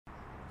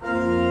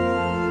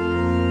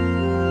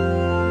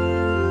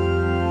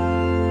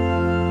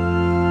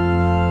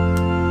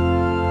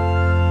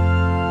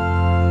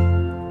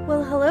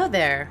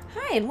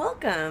Hi, and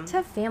welcome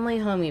to Family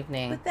Home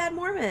Evening. with Bad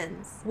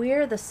Mormons.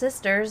 We're the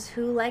sisters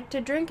who like to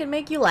drink and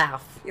make you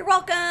laugh. You're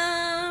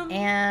welcome.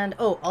 And,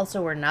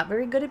 also, we're not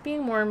very good at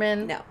being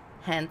Mormon. No.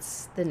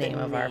 Hence the name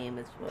of our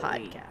is what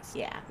podcast.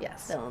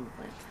 Yes. Fill in the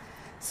blank.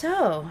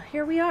 So,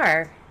 here we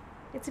are.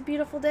 It's a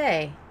beautiful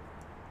day.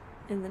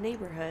 In the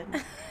neighborhood.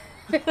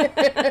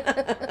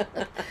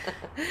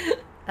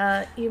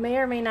 You may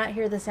or may not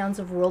hear the sounds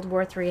of World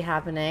War III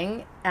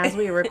happening as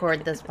we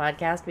record this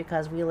podcast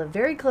because we live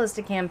very close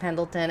to Camp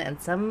Pendleton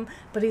and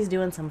somebody's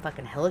doing some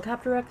fucking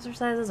helicopter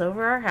exercises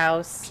over our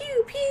house.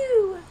 Pew,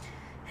 pew.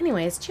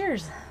 Anyways,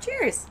 cheers.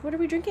 Cheers. What are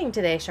we drinking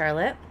today,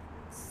 Charlotte?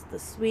 It's the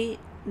sweet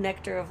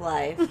nectar of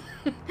life.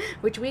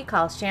 Which we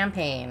call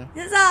champagne.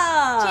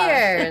 Huzzah!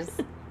 Cheers!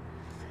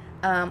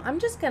 I'm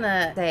just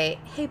gonna say,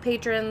 hey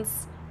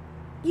patrons,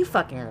 you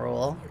fucking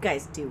rule. You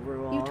guys do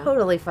rule. You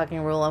totally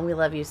fucking rule, and we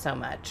love you so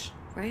much.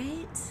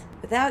 Right?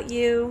 Without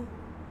you,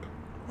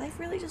 life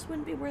really just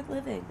wouldn't be worth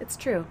living. It's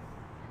true.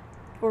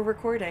 Or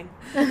recording.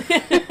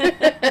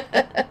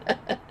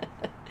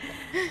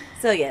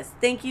 So yes,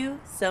 thank you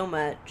so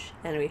much,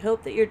 and we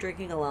hope that you're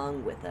drinking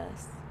along with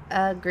us.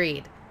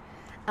 Agreed.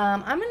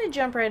 I'm going to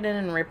jump right in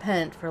and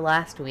repent for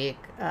last week.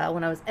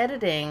 When I was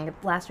editing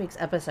last week's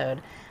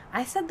episode,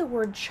 I said the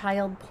word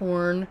child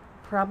porn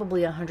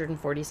probably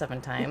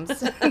 147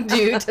 times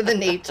due to the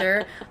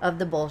nature of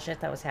the bullshit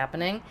that was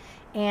happening.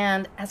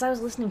 And as I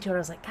was listening to it, I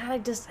was like, God, I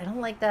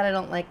don't like that. I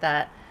don't like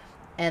that.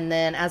 And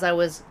then as I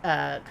was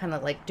kind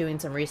of like doing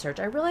some research,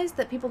 I realized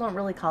that people don't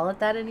really call it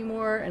that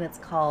anymore. And it's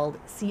called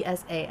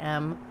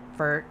CSAM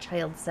for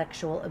child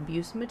sexual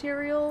abuse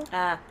material.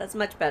 Ah, that's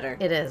much better.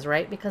 It is,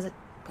 right? Because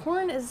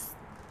porn is...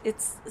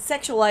 It's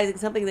sexualizing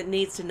something that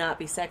needs to not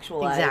be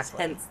sexualized.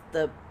 Exactly. Hence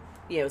the,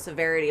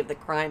 severity of the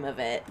crime of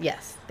it.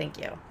 Yes, thank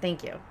you.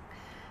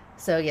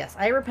 So yes,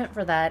 I repent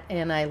for that,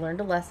 and I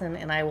learned a lesson,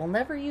 and I will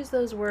never use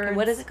those words. And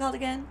what is it called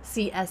again?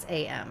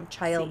 CSAM,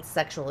 child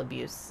sexual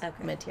abuse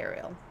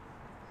material.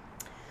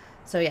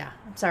 So yeah,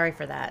 I'm sorry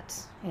for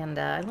that, and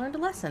I learned a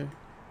lesson.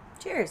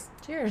 Cheers.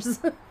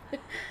 Cheers.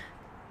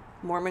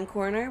 Mormon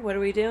Corner, what are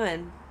we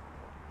doing?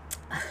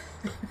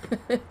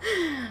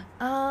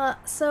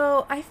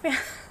 So I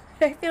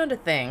found a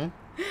thing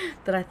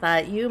that I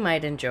thought you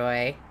might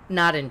enjoy.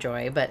 Not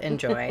enjoy, but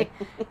enjoy.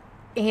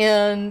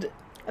 And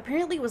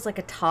apparently it was like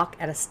a talk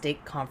at a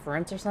stake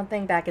conference or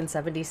something back in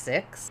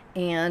 1976.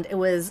 And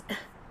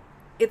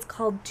it's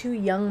called To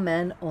Young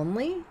Men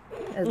Only.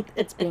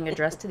 It's being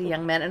addressed to the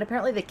young men. And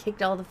apparently they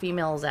kicked all the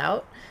females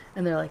out.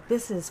 And they're like,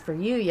 this is for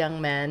you,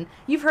 young men.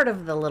 You've heard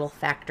of the little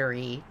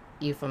factory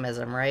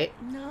euphemism, right?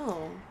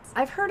 No.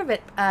 I've heard of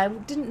it. I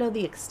didn't know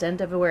the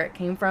extent of it, where it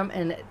came from.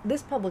 And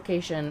this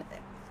publication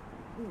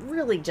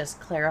really just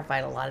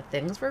clarified a lot of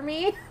things for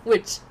me,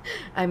 which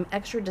I'm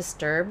extra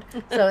disturbed.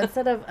 So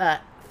instead of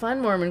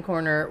fun Mormon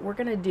Corner, we're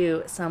going to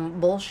do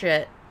some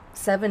bullshit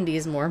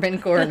 70s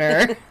Mormon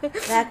Corner.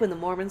 Back when the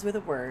Mormons were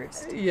the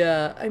worst.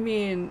 Yeah, I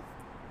mean,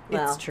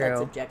 it's true.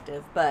 That's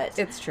objective, but...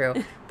 It's true.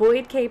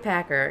 Boyd K.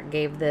 Packer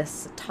gave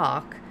this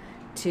talk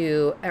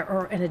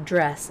or an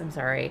address,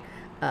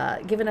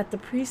 given at the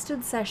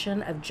priesthood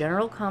session of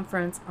General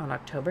Conference on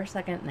October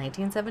 2nd,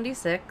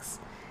 1976.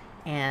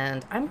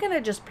 And I'm going to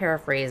just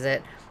paraphrase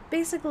it.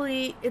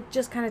 Basically, it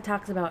just kind of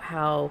talks about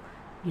how,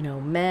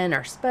 men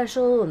are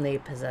special and they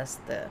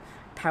possess the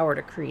power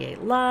to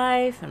create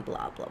life and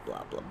blah, blah,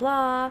 blah, blah,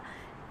 blah.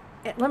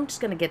 And I'm just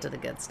going to get to the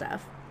good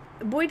stuff.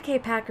 Boyd K.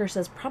 Packer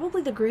says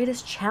probably the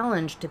greatest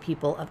challenge to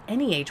people of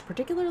any age,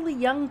 particularly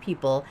young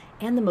people,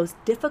 and the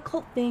most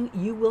difficult thing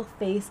you will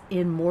face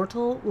in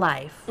mortal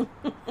life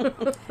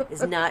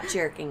is not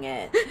jerking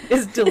it.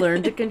 Is to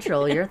learn to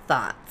control your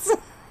thoughts.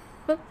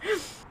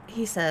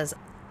 He says,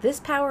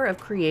 this power of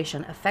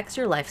creation affects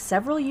your life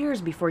several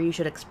years before you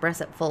should express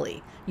it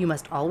fully. You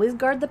must always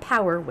guard the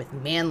power with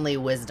manly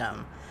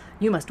wisdom.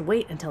 You must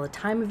wait until the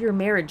time of your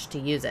marriage to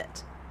use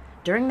it.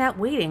 During that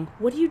waiting,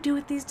 what do you do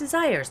with these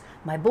desires?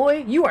 My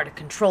boy, you are to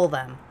control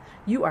them.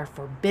 You are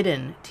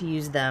forbidden to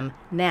use them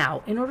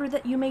now in order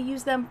that you may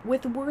use them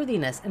with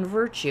worthiness and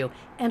virtue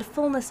and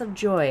fullness of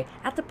joy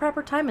at the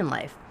proper time in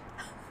life.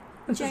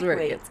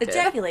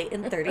 Ejaculate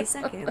in 30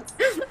 seconds.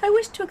 I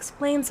wish to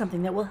explain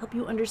something that will help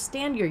you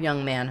understand your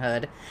young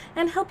manhood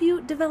and help you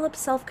develop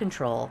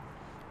self-control.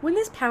 When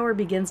this power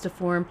begins to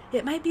form,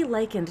 it might be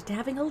likened to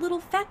having a little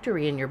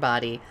factory in your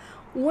body,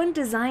 one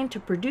designed to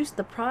produce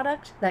the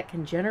product that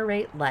can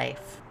generate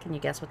life. Can you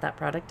guess what that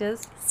product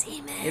is?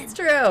 Semen. It's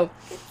true.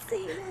 It's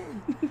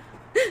semen.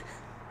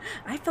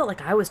 I felt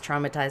like I was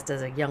traumatized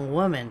as a young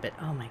woman, but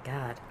oh my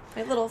God.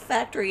 My little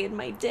factory in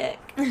my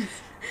dick.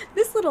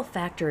 This little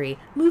factory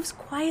moves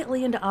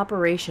quietly into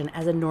operation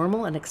as a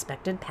normal and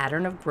expected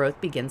pattern of growth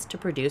begins to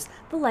produce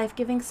the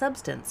life-giving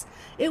substance.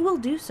 It will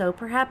do so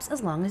perhaps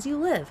as long as you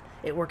live.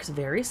 It works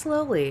very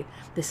slowly.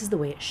 This is the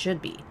way it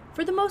should be.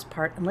 For the most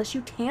part, unless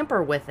you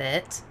tamper with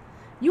it,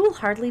 you will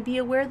hardly be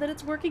aware that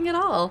it's working at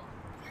all.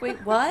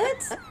 Wait,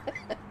 what?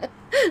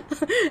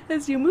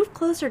 As you move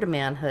closer to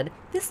manhood,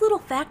 this little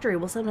factory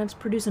will sometimes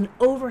produce an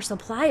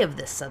oversupply of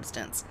this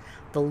substance.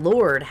 The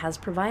Lord has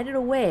provided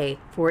a way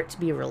for it to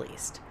be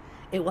released.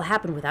 It will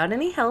happen without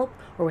any help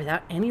or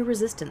without any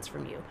resistance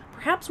from you.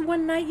 Perhaps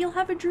one night you'll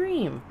have a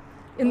dream.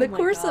 In the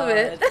course of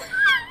it,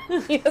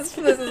 yes,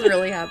 this is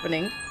really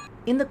happening.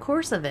 In the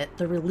course of it,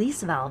 the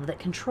release valve that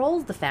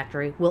controls the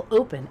factory will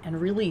open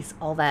and release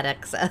all that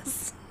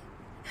excess.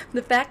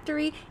 The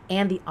factory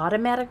and the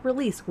automatic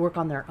release work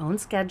on their own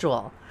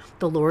schedule.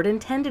 The Lord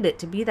intended it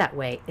to be that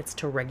way. It's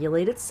to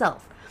regulate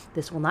itself.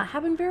 This will not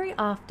happen very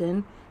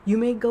often. You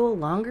may go a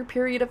longer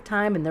period of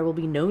time and there will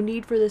be no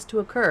need for this to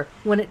occur.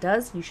 When it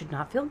does, you should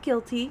not feel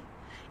guilty.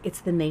 It's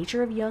the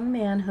nature of young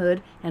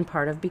manhood and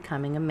part of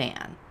becoming a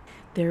man.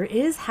 There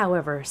is,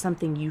 however,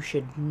 something you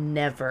should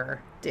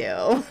never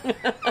do.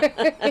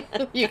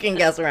 You can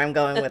guess where I'm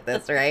going with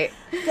this, right?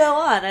 Go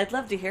on. I'd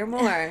love to hear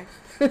more.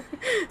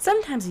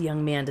 Sometimes a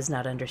young man does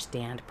not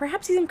understand.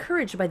 Perhaps he's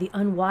encouraged by the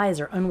unwise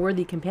or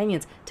unworthy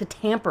companions to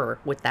tamper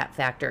with that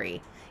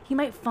factory. He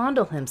might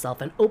fondle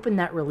himself and open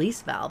that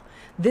release valve.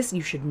 This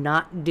you should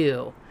not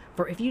do,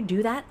 for if you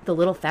do that, the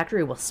little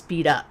factory will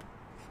speed up.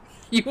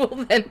 You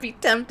will then be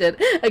tempted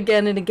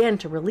again and again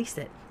to release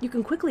it. You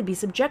can quickly be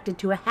subjected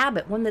to a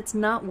habit, one that's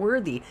not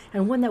worthy,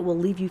 and one that will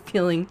leave you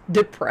feeling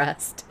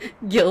depressed,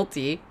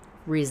 guilty.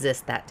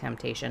 Resist that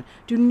temptation.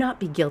 Do not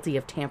be guilty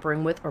of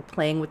tampering with or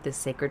playing with this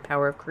sacred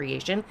power of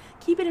creation.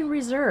 Keep it in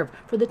reserve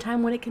for the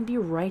time when it can be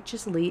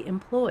righteously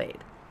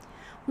employed.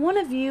 One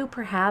of you,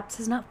 perhaps,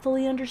 has not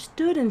fully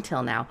understood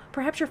until now.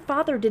 Perhaps your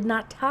father did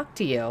not talk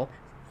to you.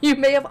 You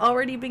may have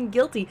already been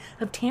guilty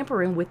of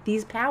tampering with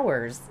these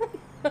powers.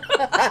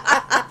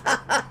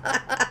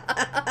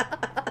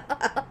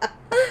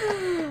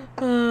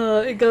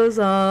 It goes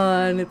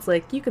on. It's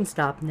like, you can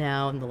stop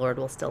now and the Lord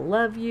will still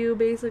love you,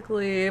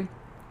 basically.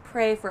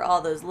 Pray for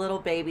all those little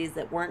babies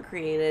that weren't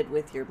created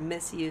with your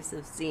misuse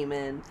of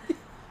semen.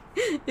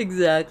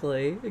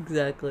 Exactly.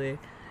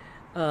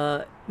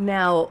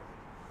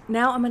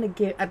 Now I'm going to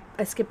get...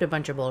 I skipped a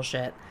bunch of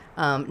bullshit.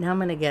 Now I'm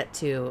going to get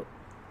to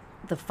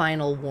the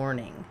final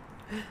warning.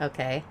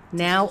 Okay?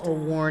 Now a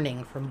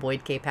warning from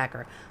Boyd K.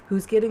 Packer,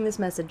 who's getting this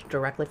message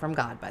directly from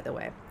God, by the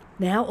way.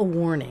 Now a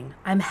warning.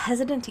 I'm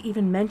hesitant to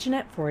even mention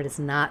it, for it is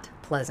not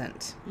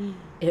pleasant.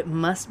 It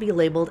must be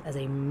labeled as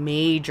a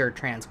major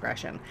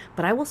transgression.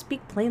 But I will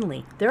speak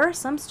plainly. There are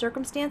some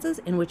circumstances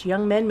in which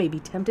young men may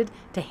be tempted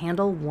to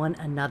handle one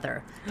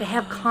another, to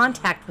have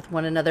contact with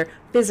one another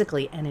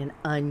physically and in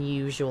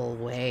unusual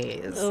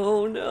ways.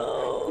 Oh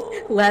no.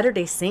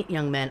 Latter-day Saint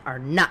young men are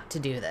not to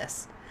do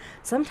this.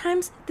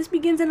 Sometimes this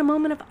begins in a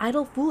moment of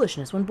idle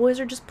foolishness when boys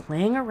are just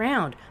playing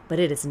around, but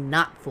it is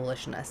not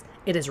foolishness.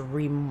 It is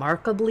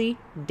remarkably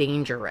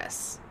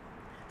dangerous.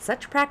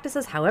 Such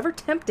practices, however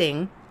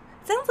tempting,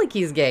 sounds like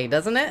he's gay,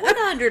 doesn't it?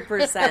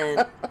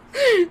 100%.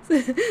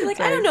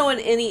 Like, I don't know in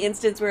any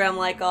instance where I'm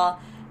like, oh,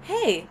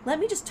 hey, let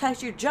me just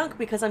touch your junk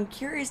because I'm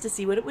curious to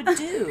see what it would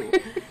do.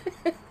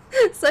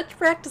 Such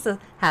practices,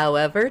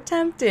 however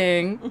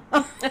tempting,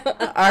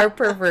 are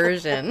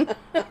perversion.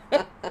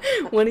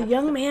 When a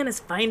young man is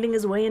finding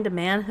his way into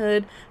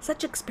manhood,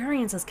 such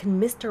experiences can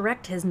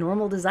misdirect his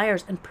normal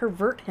desires and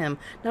pervert him,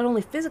 not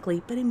only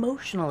physically, but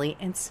emotionally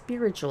and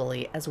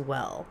spiritually as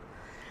well.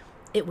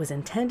 It was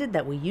intended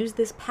that we use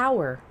this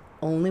power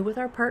only with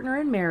our partner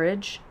in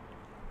marriage.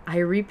 I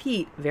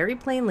repeat very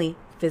plainly,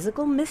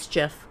 physical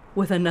mischief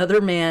with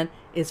another man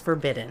is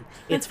forbidden.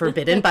 It's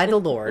forbidden by the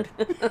Lord.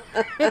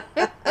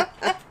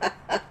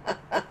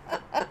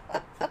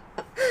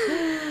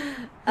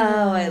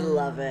 Oh, I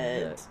love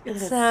it.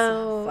 It's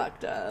so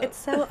fucked up. It's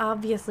so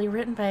obviously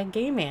written by a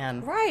gay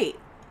man. Right.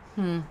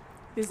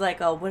 He's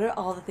like, oh, what are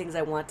all the things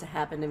I want to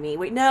happen to me?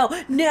 Wait, no.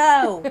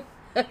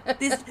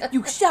 This,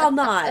 you shall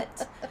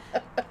not.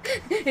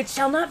 It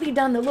shall not be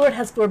done. The Lord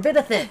has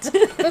forbiddeth it.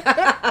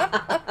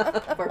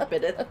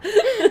 Forbiddeth.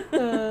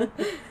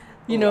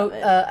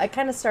 I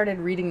kind of started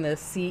reading the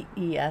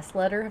CES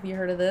letter. Have you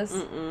heard of this?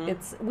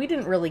 We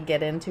didn't really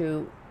get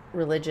into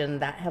religion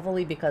that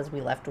heavily because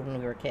we left when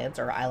we were kids,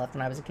 or I left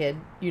when I was a kid.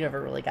 You never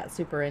really got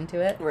super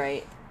into it.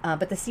 Right.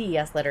 But the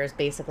CES letter is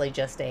basically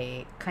just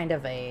a kind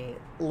of a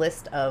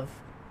list of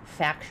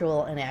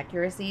factual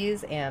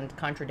inaccuracies and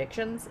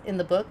contradictions in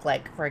the book.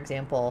 Like, for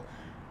example,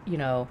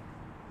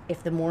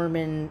 if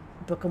the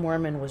Book of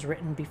Mormon was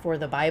written before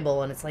the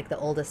Bible and it's like the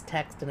oldest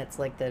text and it's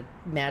like the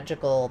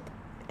magical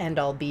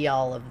end-all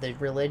be-all of the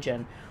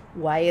religion,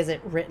 why is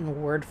it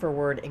written word for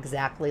word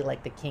exactly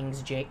like the King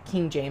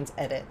James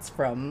edits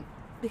from,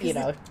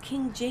 because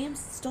King James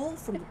stole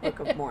from the Book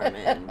of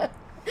Mormon.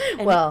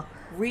 And well,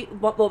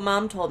 what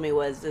Mom told me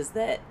is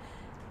that,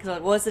 because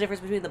like, what's the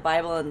difference between the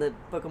Bible and the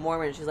Book of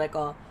Mormon? She's like,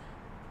 oh,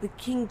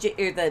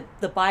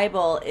 the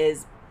Bible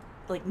is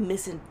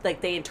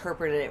like they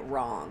interpreted it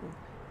wrong.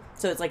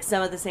 So it's like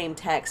some of the same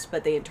text,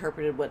 but they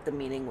interpreted what the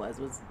meaning was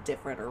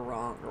different or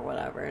wrong or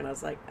whatever. And I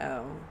was like,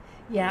 oh.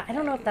 Yeah, I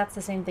don't know if that's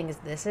the same thing as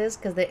this is,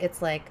 because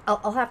it's like,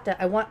 I'll have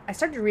to, I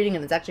started reading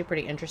it, it's actually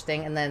pretty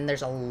interesting, and then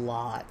there's a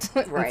lot.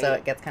 Right. And so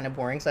it gets kind of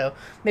boring. So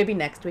maybe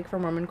next week for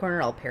Mormon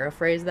Corner, I'll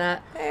paraphrase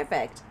that.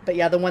 Perfect. But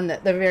yeah, the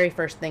very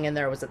first thing in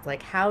there was, it's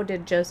like, how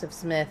did Joseph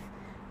Smith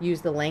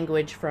use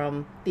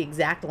the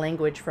exact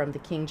language from the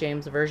King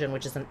James Version,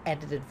 which is an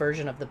edited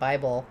version of the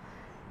Bible,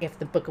 if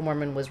the Book of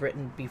Mormon was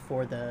written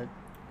before the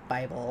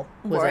Bible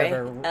was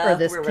ever, or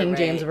this King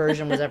James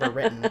Version was ever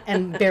written,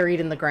 and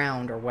buried in the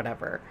ground or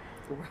whatever.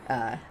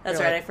 That's right. Like,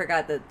 I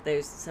forgot that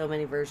there's so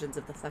many versions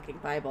of the fucking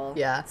Bible.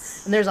 Yeah,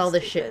 and there's all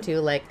this shit too,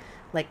 like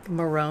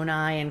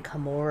Moroni and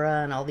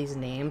Camorra and all these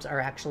names are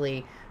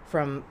actually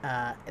from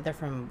they're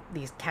from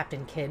these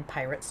Captain Kidd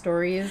pirate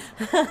stories,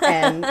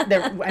 and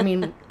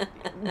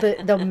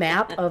the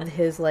map of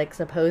his like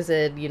supposed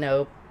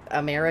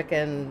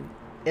American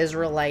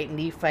Israelite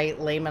Nephite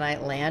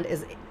Lamanite land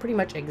is pretty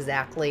much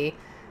exactly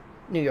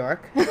New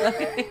York.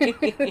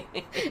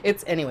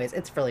 It's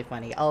really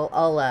funny.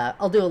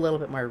 I'll do a little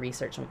bit more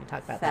research and we can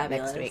talk about that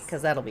next week,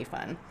 because that'll be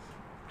fun.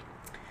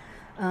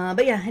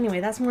 But yeah,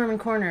 anyway, that's Mormon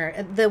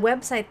Corner. The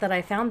website that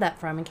I found that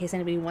from, in case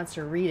anybody wants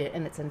to read it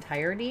in its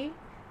entirety,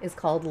 is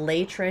called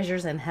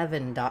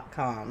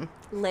laytreasuresinheaven.com.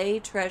 Lay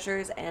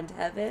Treasures and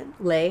Heaven?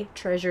 Lay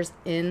Treasures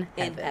in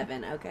Heaven. In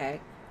Heaven,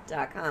 okay.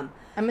 .com.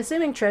 I'm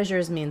assuming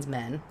treasures means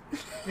men.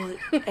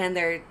 And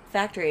their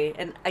factory,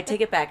 and I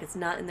take it back, it's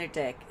not in their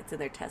dick, it's in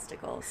their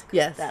testicles.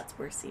 Yes. That's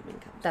where semen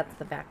comes from. That's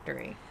the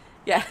factory.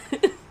 Yeah.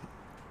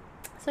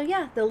 So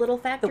yeah, the little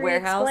factory the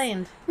warehouse,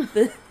 explained.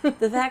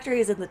 The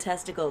factory is in the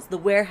testicles, the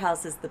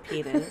warehouse is the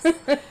penis.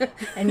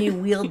 And you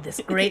wield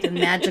this great and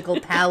magical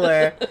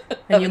power,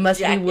 and you must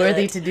be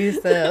worthy to do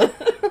so.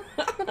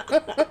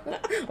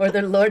 Or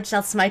the Lord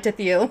shall smiteth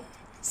you.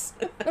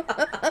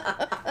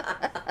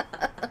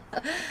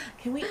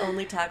 Can we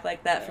only talk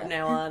like that from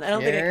now on? I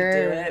don't think I could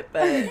do it,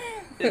 but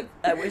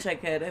I wish I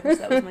could. I wish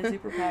that was my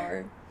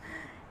superpower.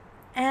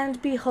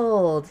 And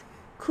behold,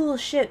 cool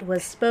shit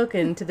was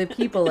spoken to the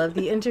people of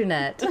the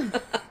internet.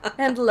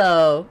 And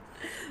lo,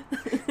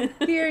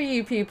 hear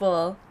ye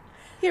people.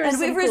 Here is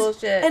some cool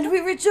shit. And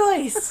we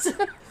rejoiced.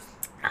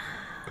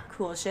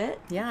 Cool shit.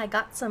 Yeah, I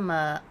got some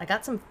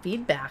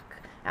feedback.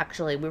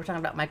 Actually, we were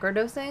talking about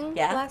microdosing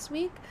last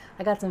week.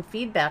 I got some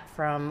feedback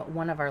from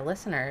one of our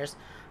listeners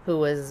who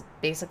was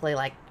basically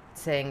like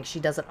saying she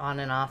does it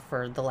on and off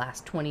for the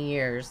last 20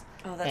 years.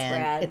 Oh, that's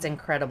rad. It's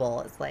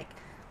incredible. It's like,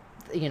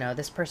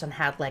 this person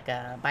had like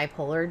a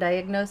bipolar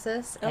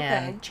diagnosis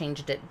and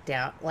changed it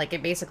down. Like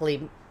it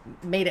basically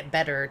made it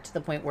better to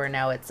the point where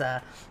now it's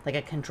like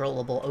a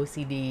controllable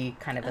OCD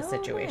kind of a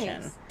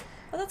situation. Nice.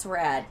 Oh, that's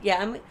rad.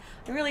 Yeah, I'm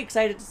really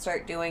excited to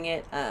start doing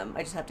it.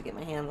 I just have to get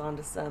my hands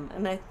onto some,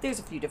 and there's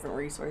a few different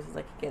resources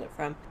I could get it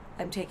from.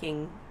 I'm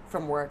taking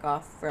from work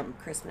off from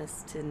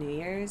Christmas to New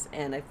Year's,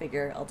 and I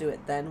figure I'll do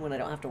it then when I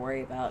don't have to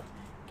worry about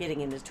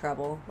getting into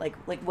trouble. Like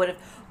what if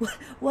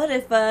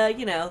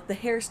the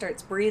hair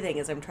starts breathing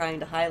as I'm trying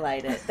to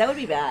highlight it? That would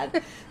be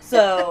bad.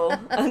 So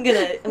I'm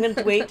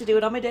gonna wait to do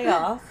it on my day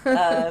off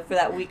for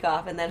that week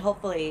off, and then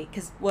hopefully,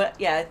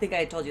 I think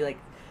I told you, like,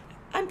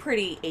 I'm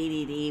pretty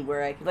ADD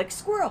where I can, like,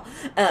 squirrel,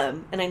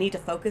 and I need to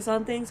focus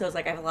on things. So I was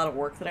like, I have a lot of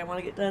work that I want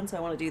to get done, so I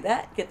want to do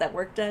that, get that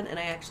work done, and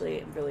I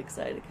actually am really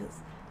excited because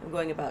I'm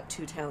going about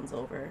 2 towns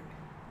over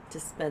to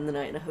spend the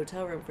night in a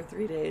hotel room for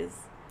 3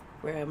 days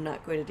where I'm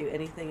not going to do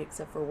anything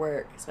except for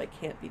work, so I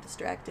can't be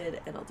distracted,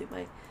 and I'll do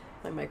my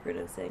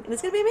microdosing, and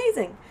it's going to be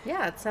amazing.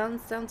 Yeah, it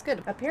sounds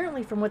good.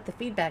 Apparently, from what the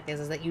feedback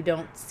is that you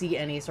don't see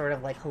any sort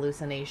of like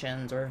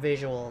hallucinations or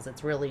visuals.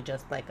 It's really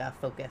just like a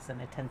focus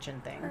and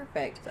attention thing.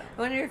 Perfect. So I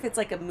wonder if it's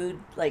like a mood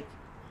like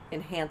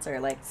enhancer,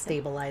 like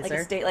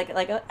stabilizer,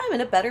 I'm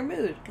in a better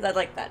mood, because I'd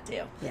like that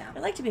too. Yeah, I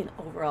like to be an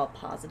overall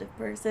positive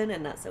person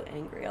and not so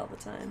angry all the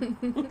time.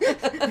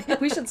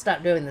 We should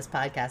stop doing this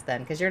podcast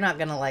then, because you're not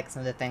gonna like some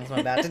of the things I'm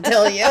about to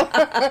tell you.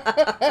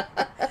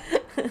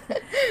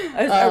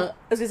 I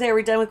was gonna say, are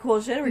we done with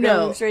cool shit? Are we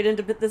going straight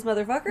into this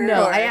motherfucker?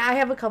 No, I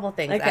have a couple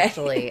things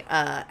actually.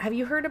 Have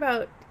you heard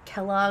about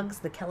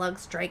the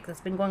Kellogg's strike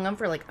that's been going on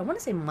for like, I want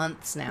to say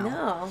months now?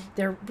 No.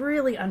 They're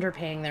really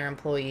underpaying their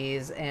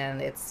employees, and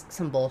it's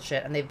some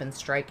bullshit, and they've been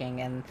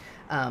striking, and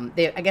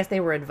I guess they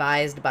were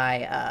advised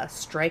by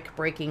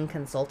strike-breaking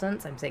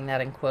consultants. I'm saying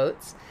that in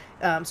quotes.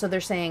 So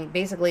they're saying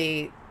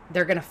basically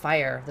they're going to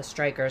fire the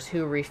strikers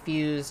who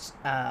refused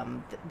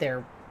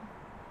their,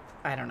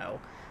 I don't know,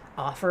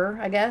 offer,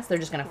 I guess. They're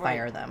just going to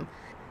fire them.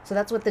 So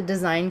that's what the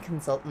design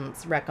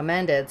consultants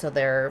recommended. So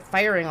they're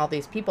firing all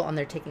these people, and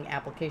they're taking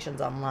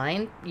applications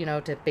online,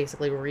 to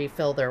basically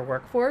refill their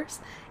workforce.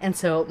 And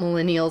so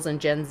millennials and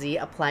Gen Z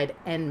applied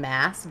en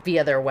masse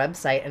via their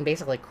website and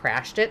basically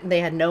crashed it. And they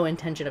had no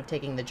intention of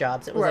taking the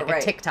jobs. It was a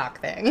TikTok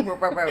thing.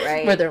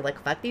 Right. Where they're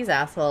like, fuck these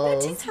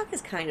assholes. TikTok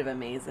is kind of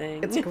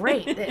amazing. It's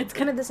great. It's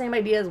kind of the same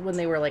idea as when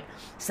they were like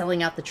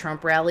selling out the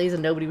Trump rallies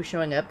and nobody was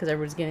showing up because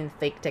everyone's getting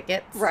fake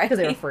tickets. Right. Because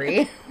they were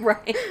free.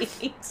 Right.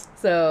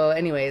 So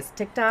anyways,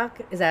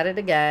 TikTok is at it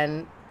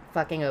again,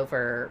 fucking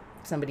over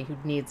somebody who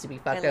needs to be I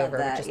fucked love over,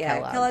 that. which is Yeah,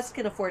 Kellogg's. Kellogg's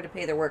can afford to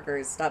pay their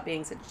workers. Stop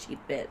being such a cheap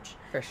bitch.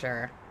 For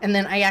sure. And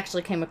then I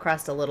actually came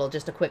across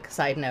just a quick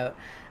side note,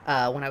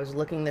 when I was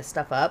looking this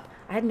stuff up.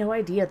 I had no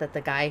idea that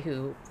the guy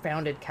who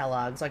founded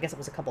Kellogg's, I guess it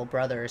was a couple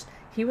brothers,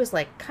 he was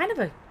like kind of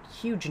a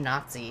huge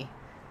Nazi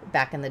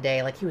back in the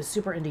day. Like he was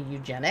super into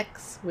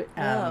eugenics,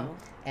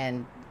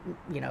 and,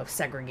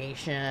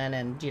 segregation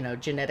and,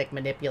 genetic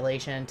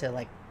manipulation to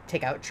like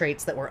take out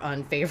traits that were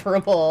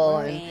unfavorable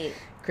and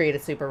create a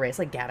super race,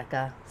 like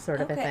Gattaca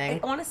sort of a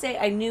thing. I want to say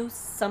I knew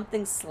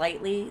something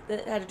slightly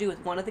that had to do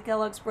with one of the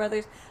Kellogg's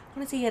brothers. I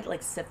want to say he had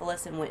like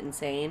syphilis and went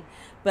insane,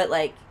 but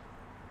like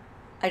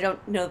I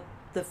don't know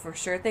the for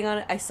sure thing on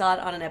it. I saw it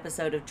on an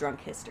episode of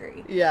Drunk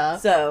History. Yeah.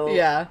 So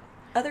yeah.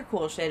 Other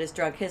cool shit is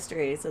Drunk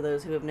History, so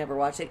those who have never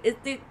watched it,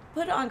 they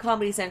put it on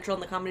Comedy Central,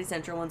 and the Comedy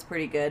Central one's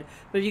pretty good.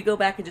 But if you go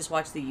back and just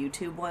watch the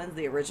YouTube ones,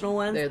 the original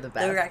ones, they're the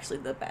best. They're actually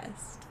the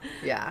best.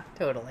 Yeah,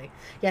 totally.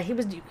 Yeah, he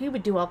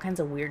would do all kinds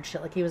of weird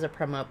shit. Like he was a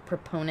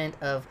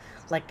proponent of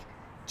like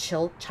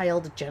child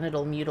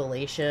genital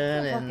mutilation.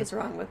 What the and fuck is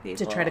wrong with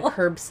people? To try to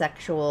curb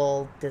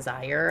sexual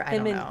desire. I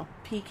don't know.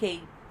 PK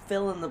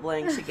fill in the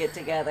blank should get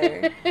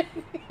together.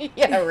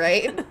 Yeah,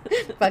 right?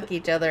 Fuck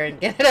each other and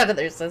get it out of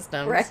their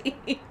systems.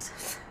 Right.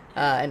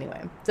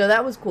 Anyway, so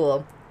that was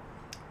cool.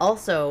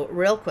 Also,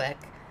 real quick,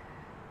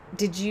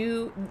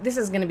 this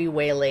is going to be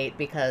way late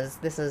because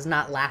this is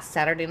not last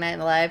Saturday Night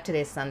Live.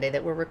 Today's Sunday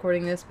that we're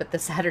recording this, but the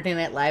Saturday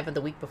Night Live of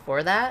the week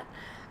before that,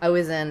 I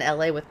was in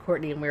LA with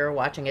Courtney and we were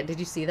watching it. Did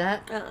you see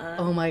that?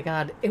 Oh my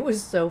God. It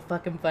was so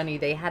fucking funny.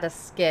 They had a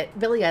skit.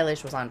 Billie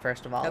Eilish was on,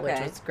 first of all, which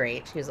was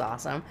great. She was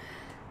awesome.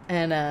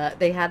 And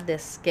they had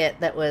this skit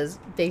that was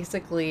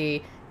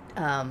basically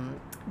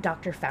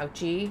Dr.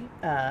 Fauci.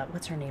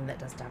 What's her name that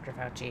does Dr.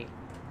 Fauci?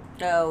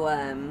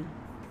 Oh,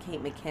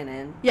 Kate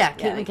McKinnon. Yeah,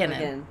 Kate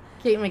McKinnon.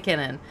 Kate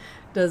McKinnon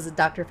does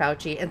Dr.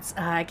 Fauci. And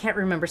I can't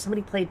remember.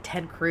 Somebody played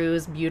Ted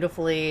Cruz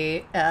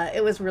beautifully.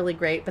 It was really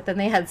great. But then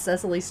they had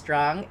Cecily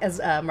Strong as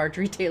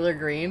Marjorie Taylor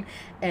Greene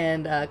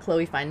and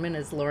Chloe Fineman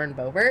as Lauren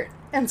Boebert.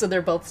 And so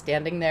they're both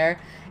standing there.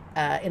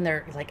 In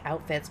their like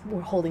outfits,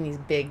 we're holding these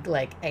big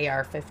like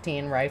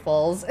AR-15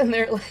 rifles, and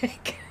they're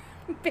like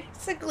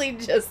basically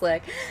just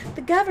like,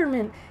 the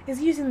government is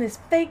using this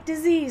fake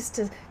disease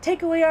to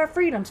take away our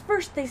freedoms.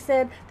 First they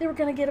said they were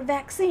going to get a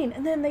vaccine,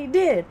 and then they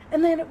did,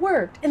 and then it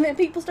worked, and then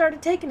people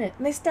started taking it,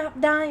 and they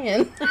stopped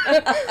dying.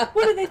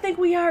 What do they think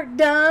we are,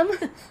 dumb?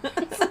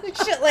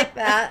 Shit like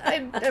that.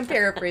 I'm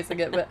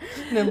paraphrasing it, but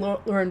and then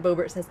Lauren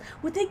Boebert says,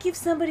 would they give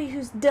somebody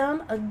who's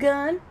dumb a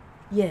gun?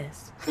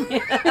 Yes.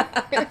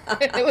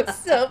 It was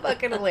so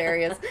fucking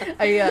hilarious.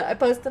 I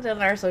posted it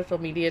on our social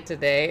media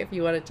today if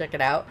you want to check it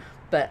out.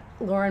 But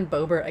Lauren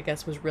Boebert, I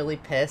guess, was really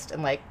pissed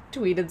and like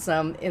tweeted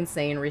some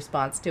insane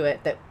response to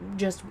it that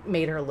just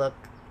made her look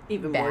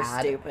even bad. More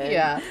stupid.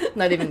 Yeah.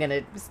 Not even going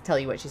to tell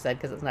you what she said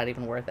because it's not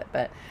even worth it.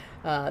 But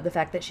the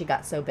fact that she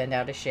got so bent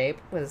out of shape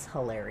was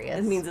hilarious.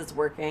 It means it's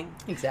working.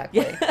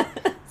 Exactly. Yeah.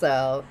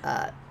 So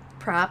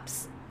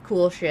props,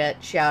 cool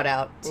shit, shout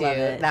out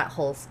to that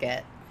whole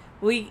skit.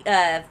 We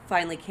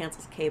finally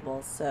canceled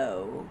cable,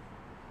 so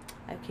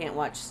I can't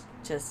watch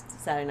just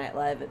Saturday Night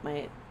Live at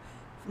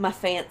my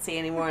fancy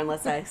anymore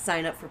unless I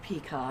sign up for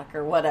Peacock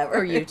or whatever.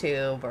 Or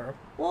YouTube or...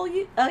 Well,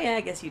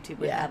 I guess YouTube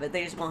would have it.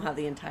 They just won't have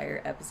the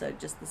entire episode,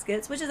 just the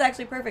skits, which is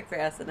actually perfect for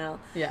SNL.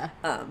 Yeah.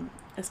 I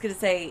was going to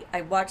say,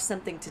 I watched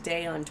something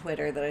today on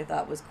Twitter that I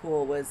thought was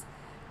cool,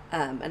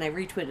 and I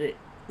retweeted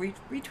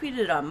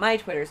it on my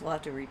Twitter, so we'll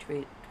have to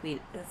retweet.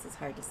 This is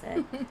hard to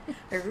say.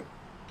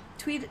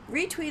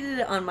 Retweeted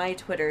it on my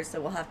Twitter,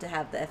 so we'll have to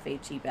have the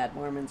FHE Bad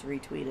Mormons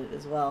retweet it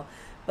as well.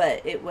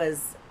 But it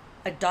was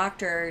a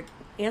doctor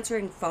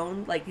answering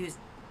phone, like he was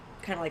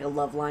kind of like a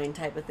love line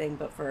type of thing,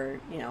 but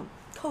for,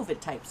 COVID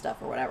type stuff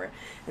or whatever.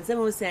 And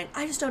someone was saying,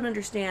 I just don't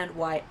understand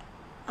why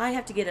I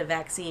have to get a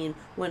vaccine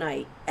when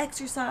I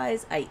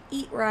exercise, I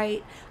eat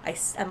right,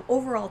 I'm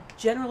overall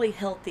generally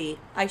healthy,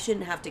 I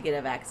shouldn't have to get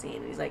a vaccine.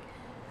 And he's like,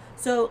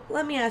 so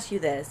let me ask you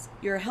this.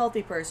 You're a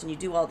healthy person, you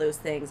do all those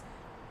things.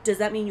 Does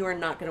that mean you are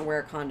not going to wear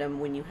a condom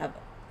when you have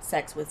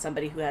sex with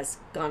somebody who has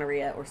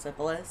gonorrhea or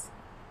syphilis?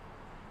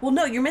 Well,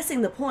 no, you're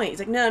missing the point. He's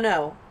like,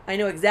 no, I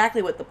know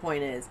exactly what the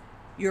point is.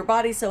 Your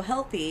body's so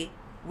healthy,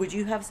 would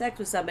you have sex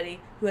with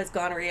somebody who has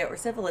gonorrhea or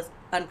syphilis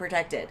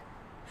unprotected?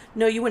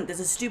 No, you wouldn't. This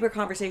is a stupid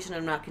conversation.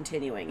 I'm not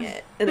continuing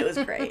it. And it was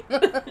great.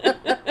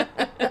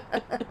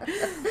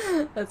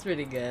 That's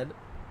pretty good.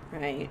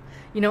 Right.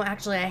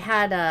 Actually,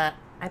 I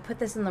put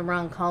this in the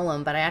wrong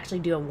column, but I actually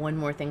do have one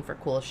more thing for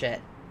cool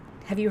shit.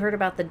 Have you heard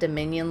about the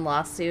Dominion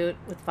lawsuit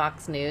with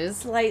Fox News?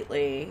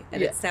 Slightly,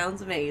 and it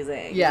sounds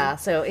amazing. Yeah,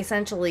 so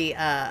essentially,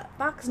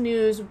 Fox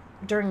News,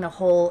 during the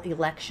whole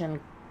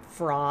election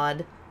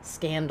fraud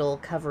scandal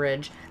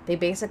coverage, they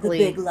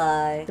basically...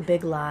 The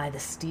big lie, the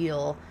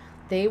steal.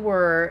 They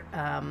were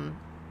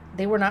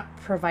not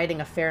providing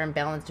a fair and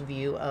balanced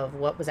view of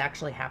what was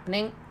actually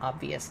happening,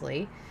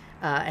 obviously.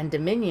 And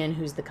Dominion,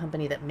 who's the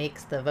company that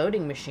makes the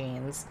voting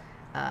machines...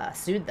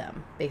 sued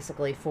them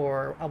basically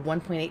for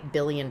 $1.8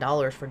 billion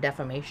for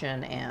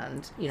defamation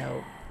and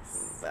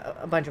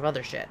a bunch of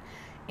other shit.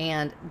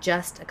 And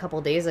just a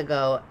couple days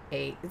ago,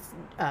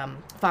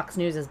 Fox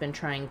News has been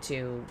trying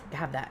to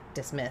have that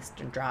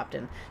dismissed and dropped.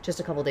 And just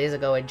a couple days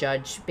ago, a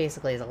judge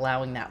basically is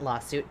allowing that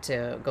lawsuit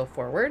to go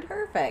forward.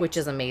 Perfect. Which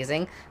is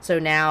amazing. So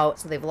now,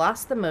 they've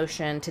lost the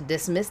motion to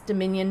dismiss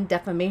Dominion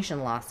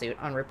defamation lawsuit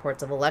on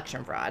reports of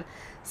election fraud.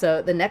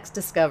 So the next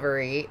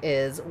discovery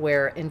is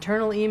where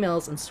internal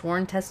emails and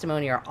sworn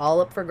testimony are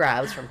all up for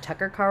grabs, from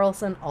Tucker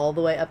Carlson all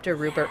the way up to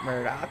Rupert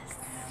Murdoch.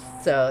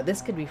 So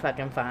this could be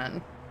fucking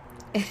fun.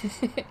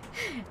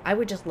 I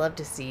would just love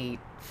to see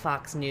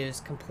Fox News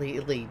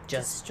completely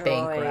just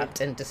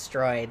bankrupt and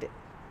destroyed.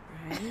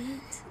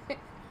 Right?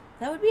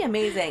 That would be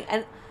amazing.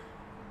 And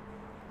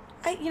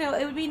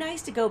it would be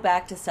nice to go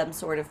back to some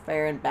sort of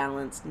fair and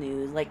balanced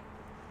news. Like,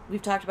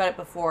 we've talked about it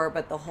before,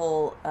 but the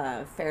whole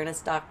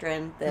fairness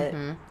doctrine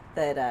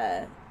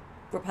that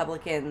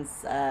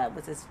Republicans,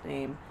 what's his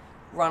name,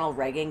 Ronald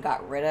Reagan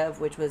got rid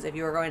of, which was if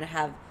you were going to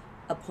have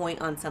a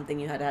point on something,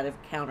 you had to have a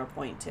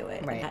counterpoint to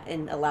it, right,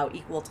 and allow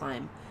equal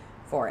time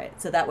for it.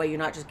 So that way you're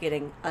not just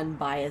getting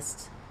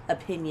unbiased,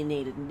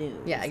 opinionated news.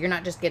 Yeah, you're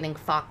not just getting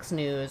Fox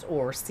News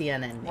or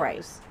CNN news.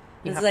 Right.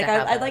 It's like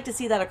I'd like to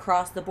see that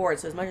across the board.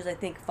 So as much as I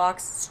think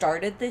Fox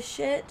started this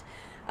shit,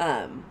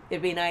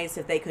 it'd be nice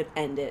if they could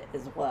end it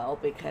as well,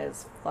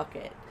 because fuck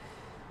it.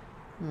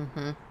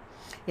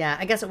 Yeah,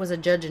 I guess it was a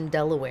judge in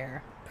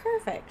Delaware.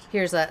 Perfect.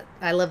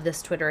 I love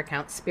this Twitter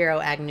account, Spiro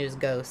Agnew's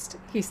Ghost.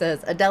 He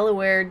says, a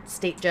Delaware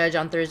state judge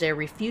on Thursday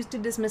refused to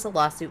dismiss a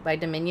lawsuit by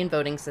Dominion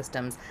Voting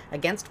Systems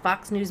against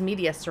Fox News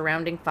media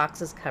surrounding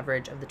Fox's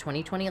coverage of the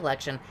 2020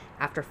 election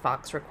after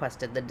Fox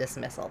requested the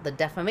dismissal. The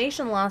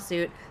defamation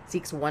lawsuit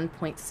seeks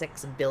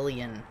 $1.6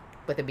 billion,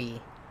 with a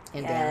B,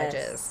 in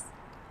damages.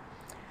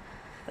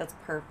 That's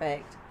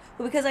perfect.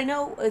 Well, because I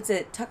know it's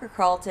a Tucker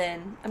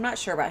Carlson. I'm not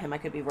sure about him. I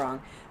could be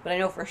wrong. But I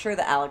know for sure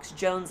the Alex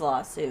Jones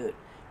lawsuit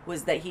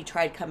was that he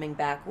tried coming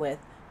back with,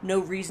 no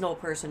reasonable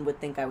person would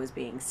think I was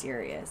being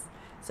serious.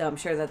 So I'm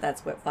sure that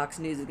that's what Fox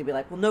News is going to be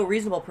like. Well, no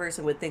reasonable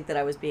person would think that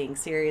I was being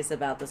serious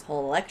about this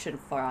whole election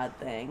fraud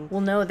thing.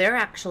 Well, no, they're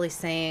actually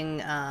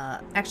saying,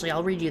 actually,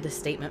 I'll read you the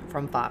statement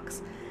from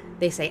Fox.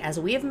 They say, as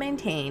we have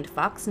maintained,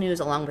 Fox News,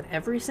 along with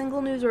every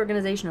single news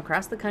organization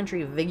across the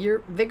country,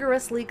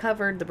 vigorously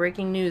covered the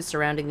breaking news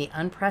surrounding the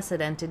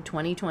unprecedented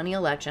 2020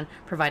 election,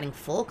 providing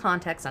full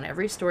context on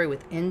every story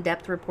with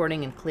in-depth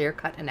reporting and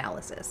clear-cut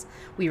analysis.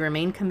 We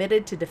remain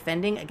committed to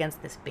defending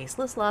against this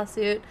baseless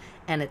lawsuit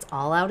and its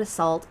all-out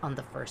assault on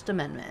the First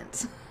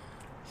Amendment.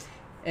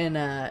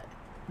 And,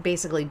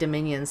 basically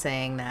Dominion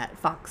saying that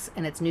Fox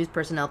and its news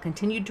personnel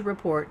continued to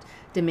report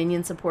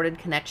Dominion-supported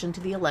connection to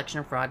the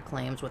election fraud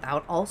claims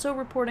without also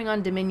reporting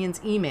on Dominion's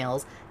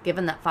emails,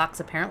 given that Fox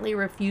apparently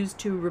refused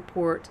to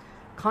report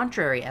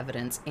contrary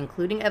evidence,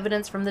 including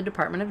evidence from the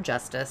Department of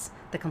Justice.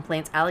 The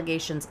complaint's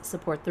allegations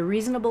support the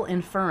reasonable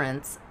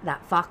inference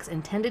that Fox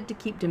intended to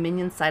keep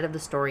Dominion's side of the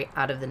story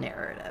out of the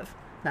narrative.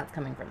 That's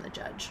coming from the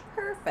judge.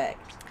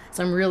 Perfect.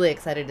 So I'm really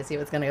excited to see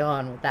what's going to go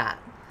on with that.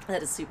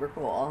 That is super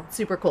cool.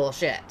 Super cool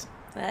shit.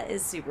 That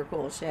is super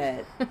cool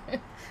shit.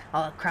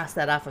 I'll cross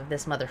that off of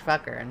this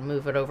motherfucker and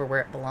move it over where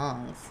it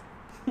belongs.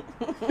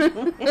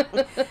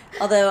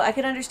 Although I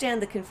can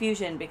understand the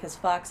confusion because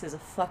Fox is a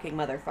fucking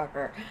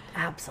motherfucker.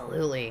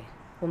 Absolutely.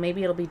 Well,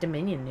 maybe it'll be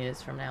Dominion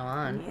News from now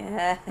on.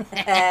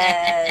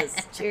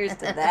 Yes. Cheers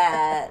to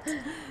that.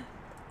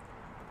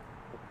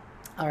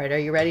 All right, are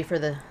you ready for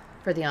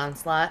the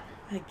onslaught?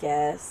 I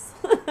guess.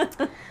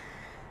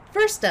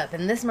 First up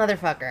in this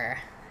motherfucker,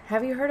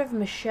 have you heard of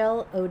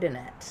Michelle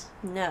Odenet?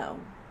 No.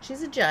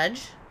 She's a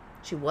judge.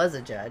 She was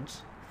a judge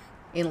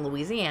in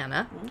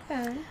Louisiana.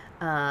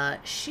 Okay.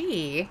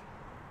 She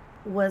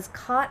was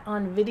caught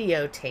on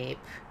videotape,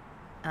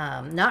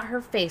 not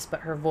her face, but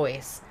her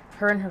voice.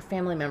 Her and her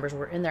family members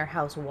were in their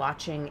house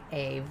watching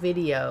a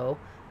video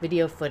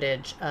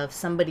footage of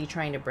somebody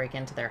trying to break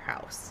into their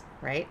house,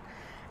 right?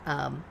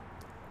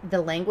 The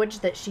language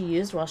that she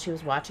used while she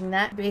was watching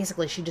that,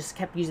 basically she just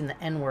kept using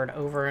the N-word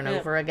over and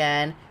over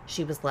again.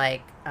 She was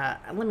like,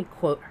 let me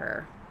quote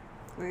her.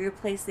 Will you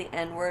replace the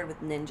N-word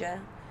with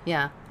ninja?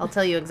 Yeah, I'll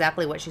tell you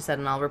exactly what she said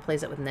and I'll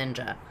replace it with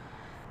ninja.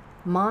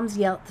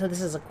 So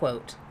this is a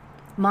quote.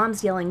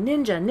 Mom's yelling,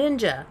 "Ninja,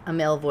 ninja," a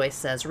male voice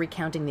says,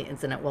 recounting the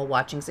incident while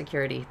watching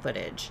security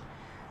footage.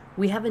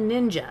 "We have a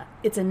ninja.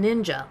 It's a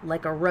ninja,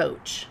 like a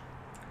roach."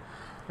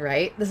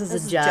 Right? This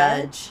is a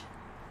judge.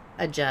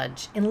 A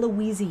judge in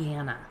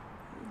Louisiana.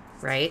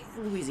 Right?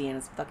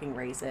 Louisiana's fucking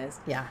racist.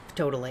 Yeah,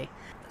 totally.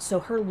 So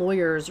her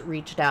lawyers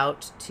reached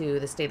out to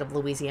the state of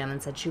Louisiana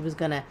and said she was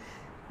going to,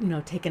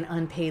 take an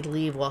unpaid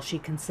leave while she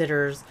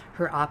considers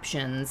her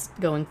options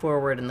going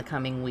forward in the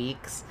coming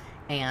weeks.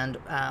 And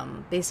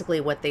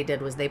basically what they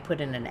did was they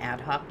put in an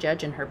ad hoc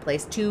judge in her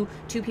place. Two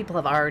people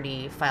have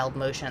already filed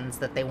motions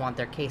that they want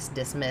their case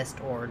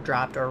dismissed or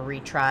dropped or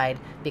retried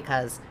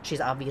because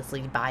she's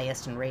obviously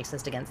biased and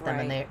racist against them.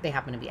 Right. And they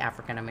happen to be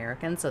African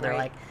American. So they're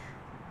like,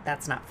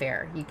 that's not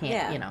fair. You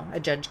can't, a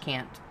judge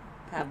can't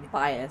have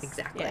bias.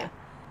 Exactly. Yeah.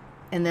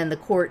 And then the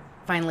court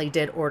finally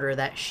did order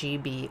that she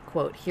be,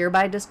 quote,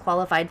 hereby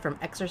disqualified from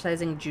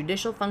exercising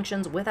judicial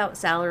functions without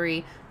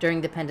salary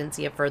during the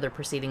pendency of further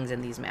proceedings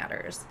in these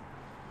matters.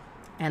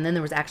 And then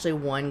there was actually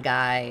one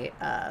guy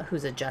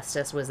who's a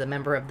justice, was a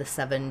member of the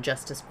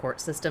 7-justice court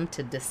system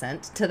to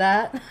dissent to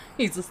that.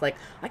 He's just like,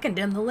 I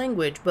condemn the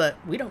language, but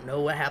we don't know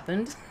what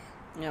happened.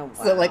 Oh, wow.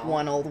 So, like,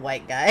 one old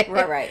white guy.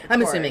 Right.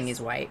 I'm assuming he's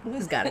white.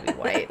 He's got to be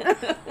white.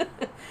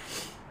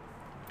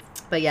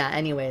 But yeah,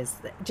 anyways,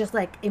 just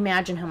like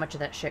imagine how much of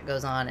that shit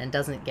goes on and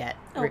doesn't get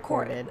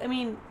recorded. I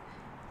mean,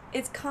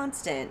 it's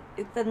constant.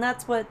 And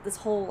that's what this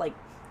whole, like,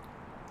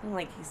 I don't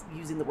like he's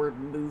using the word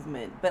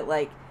movement, but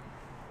like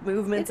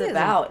movement's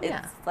about.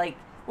 Yeah. It's like,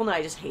 well, no,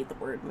 I just hate the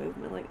word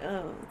movement. Like,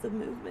 oh, it's a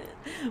movement.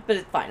 But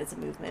it's fine, it's a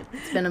movement.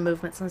 It's been a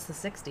movement since the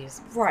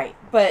 60s. Right.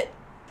 But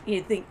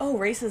you'd think, oh,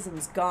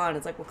 racism's gone.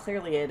 It's like, well,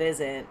 clearly it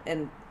isn't.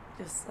 And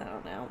just, I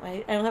don't know.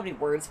 I don't have any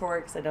words for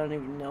it because I don't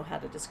even know how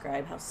to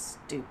describe how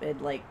stupid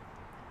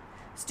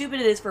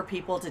it is for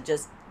people to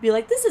just be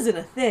like, this isn't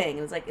a thing.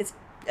 And it's like, it's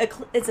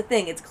a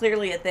thing. It's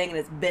clearly a thing, and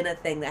it's been a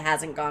thing that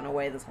hasn't gone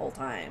away this whole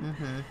time.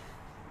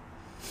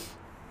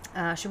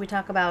 Mm-hmm. Should we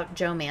talk about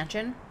Joe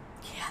Manchin?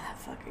 Yeah, that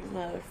fucking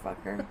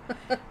motherfucker.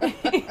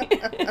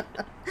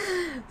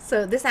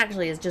 So this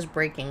actually is just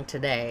breaking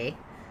today.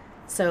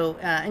 So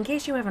in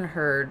case you haven't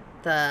heard,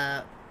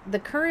 the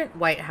current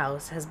White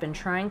House has been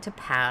trying to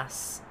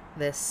pass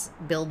this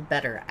Build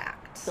Better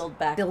Act.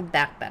 Build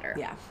Back Better.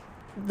 Yeah.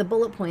 The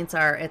bullet points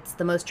are, it's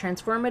the most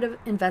transformative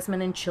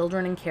investment in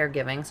children and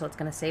caregiving, so it's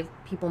going to save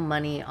people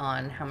money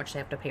on how much they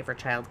have to pay for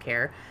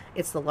childcare.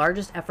 It's the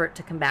largest effort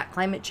to combat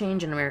climate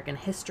change in American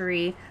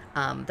history.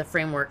 The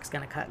framework's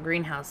going to cut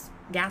greenhouse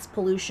gas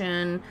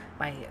pollution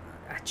by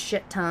a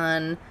shit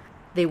ton.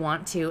 They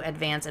want to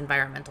advance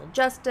environmental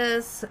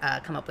justice,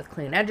 come up with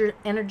clean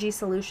energy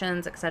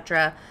solutions,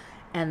 etc.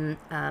 And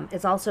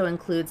it also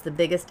includes the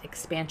biggest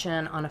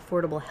expansion on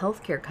affordable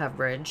healthcare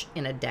coverage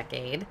in a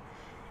decade.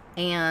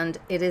 And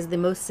it is the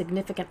most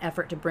significant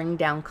effort to bring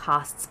down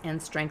costs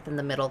and strengthen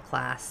the middle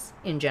class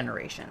in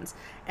generations.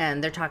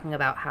 And they're talking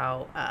about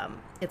how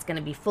it's going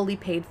to be fully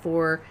paid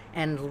for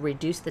and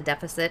reduce the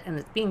deficit. And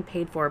it's being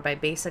paid for by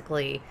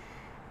basically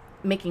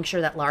making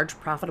sure that large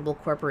profitable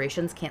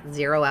corporations can't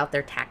zero out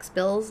their tax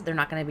bills. They're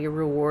not going to be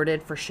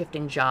rewarded for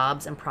shifting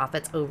jobs and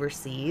profits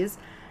overseas.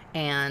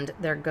 And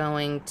they're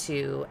going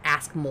to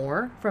ask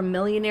more from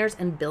millionaires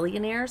and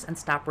billionaires and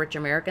stop rich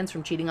Americans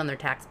from cheating on their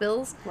tax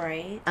bills.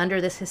 Right.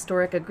 Under this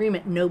historic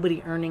agreement,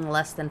 nobody earning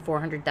less than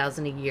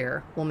 $400,000 a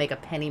year will make a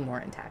penny more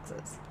in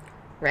taxes.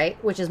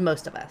 Right? Which is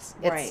most of us.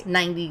 It's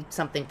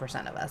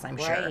 90-something% of us, I'm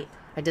sure.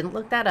 I didn't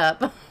look that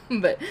up,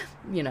 but,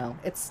 you know,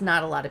 it's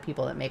not a lot of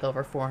people that make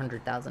over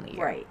 $400,000 a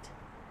year. Right.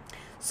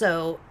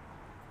 So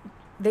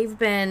they've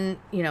been,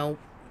 you know,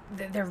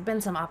 there have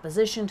been some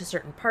opposition to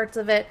certain parts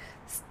of it,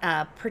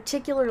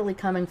 particularly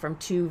coming from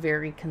two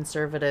very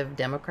conservative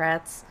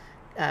Democrats,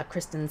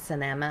 Kristen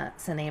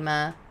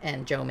Sinema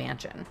and Joe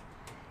Manchin.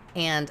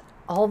 And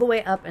all the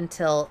way up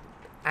until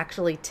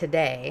actually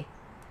today,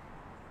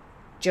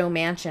 Joe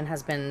Manchin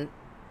has been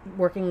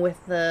working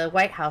with the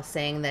White House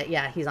saying that,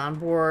 yeah, he's on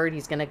board,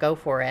 he's going to go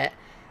for it.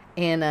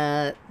 And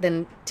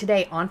then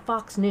today on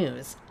Fox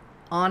News,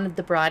 on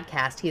the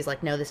broadcast, he's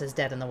like, no, this is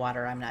dead in the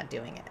water, I'm not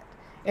doing it.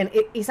 And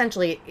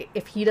essentially,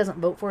 if he doesn't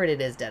vote for it,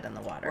 it is dead in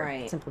the water.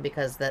 Right. Simply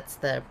because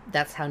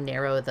that's how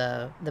narrow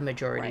the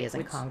majority is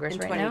in Congress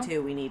right now. In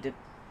 22, we need to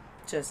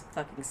just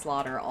fucking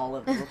slaughter all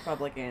of the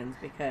Republicans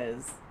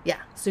because... Yeah,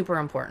 super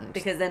important.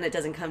 Because then it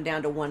doesn't come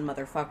down to one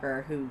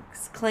motherfucker who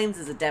claims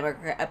is a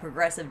Democrat, a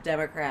progressive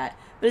Democrat,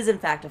 but is in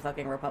fact a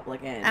fucking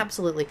Republican.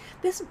 Absolutely.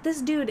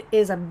 This dude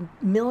is a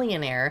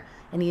millionaire,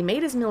 and he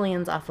made his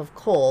millions off of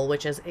coal,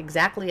 which is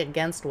exactly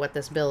against what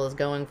this bill is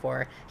going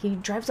for. He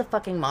drives a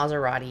fucking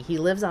Maserati. He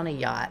lives on a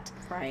yacht.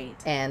 Right.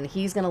 And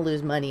he's going to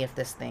lose money if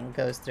this thing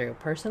goes through.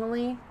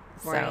 Personally...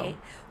 Right.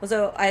 Well,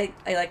 so I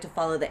like to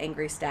follow the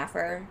angry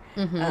staffer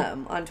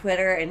on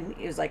Twitter, and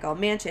he was like, "Oh,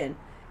 Manchin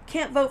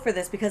can't vote for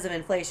this because of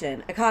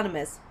inflation.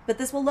 Economists, but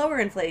this will lower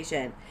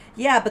inflation.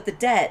 Yeah, but the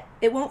debt,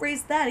 it won't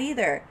raise that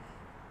either.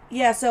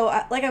 Yeah, so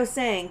like I was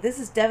saying, this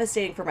is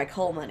devastating for my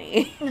coal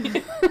money."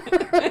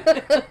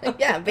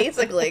 Yeah,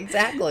 basically,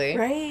 exactly.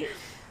 Right.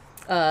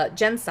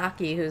 Jen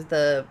Psaki, who's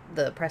the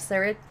press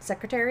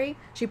secretary,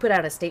 she put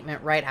out a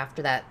statement right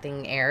after that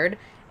thing aired.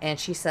 And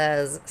she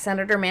says,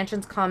 Senator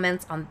Manchin's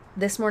comments on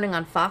this morning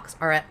on Fox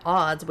are at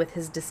odds with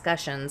his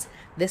discussions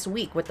this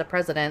week with the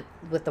president,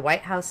 with the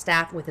White House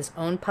staff, with his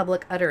own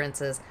public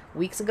utterances.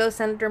 Weeks ago,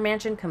 Senator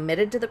Manchin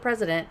committed to the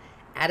president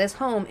at his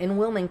home in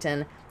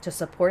Wilmington to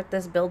support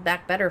this Build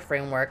Back Better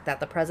framework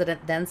that the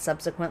president then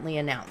subsequently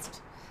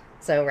announced.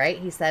 So, right,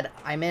 he said,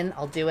 I'm in,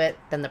 I'll do it.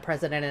 Then the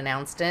president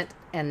announced it.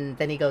 And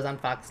then he goes on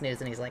Fox News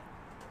and he's like,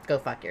 go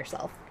fuck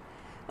yourself.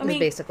 I mean,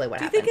 basically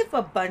what happened. Do you think if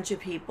a bunch of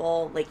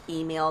people like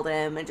emailed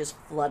him and just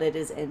flooded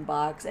his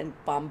inbox and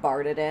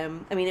bombarded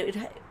him, I mean,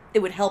 it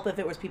would help if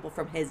it was people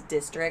from his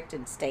district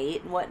and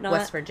state and whatnot.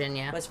 West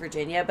Virginia,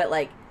 but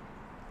like,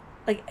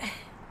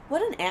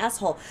 what an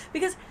asshole.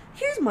 Because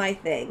here's my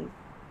thing: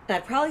 and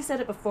I've probably said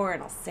it before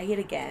and I'll say it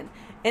again,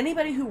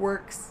 anybody who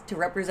works to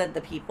represent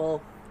the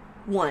people,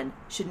 one,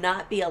 should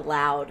not be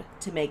allowed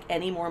to make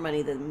any more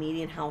money than the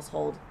median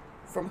household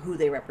from who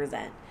they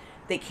represent.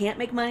 They can't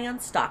make money on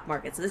stock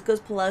market. So this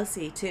goes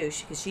Pelosi too,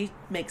 because she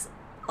makes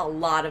a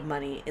lot of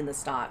money in the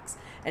stocks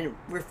and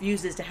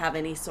refuses to have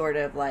any sort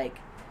of like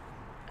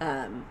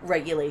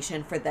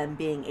regulation for them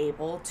being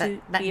able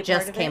to that be a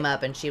just part of came it.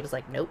 up, and she was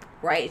like, nope.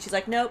 Right. She's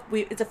like, nope,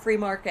 it's a free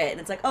market.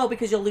 And it's like, oh,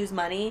 because you'll lose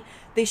money.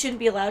 They shouldn't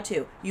be allowed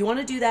to. You want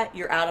to do that,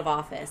 you're out of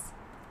office.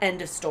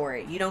 End of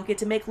story. You don't get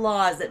to make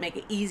laws that make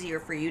it easier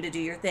for you to do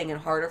your thing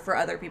and harder for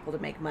other people to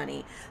make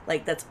money.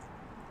 Like, that's,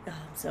 oh,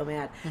 I'm so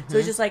mad. So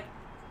it's just like,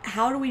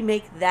 how do we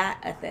make that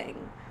a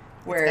thing?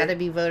 Where, It's got to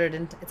be voted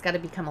into, it's got to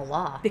become a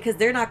law. because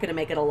they're not going to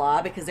make it a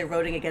law because they're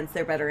voting against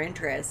their better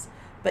interests.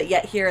 But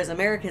yet here as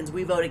Americans,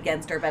 we vote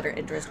against our better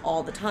interest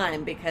all the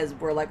time because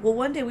we're like, well,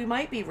 one day we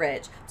might be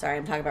rich. Sorry,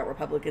 I'm talking about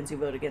Republicans who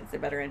vote against their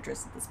better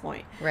interests at this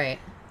point. Right.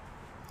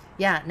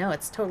 Yeah, no,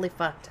 it's totally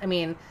fucked. I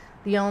mean,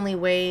 the only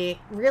way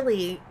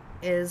really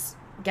is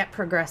get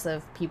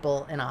progressive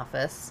people in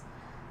office.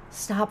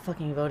 Stop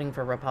fucking voting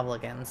for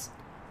Republicans.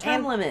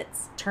 Term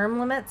limits. Term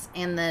limits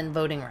and then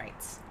voting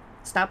rights.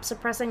 Stop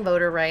suppressing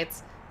voter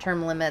rights,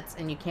 term limits,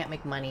 and you can't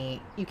make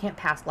money. You can't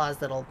pass laws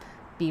that'll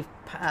be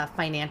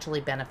financially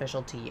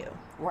beneficial to you.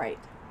 Right.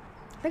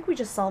 I think we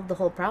just solved the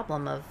whole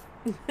problem of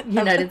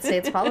United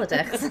States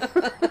politics.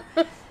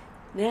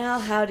 Now,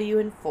 how do you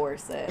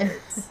enforce it?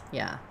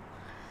 Yeah.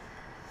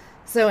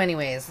 So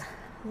anyways,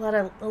 a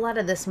lot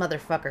of this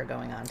motherfucker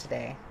going on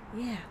today.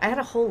 Yeah. I had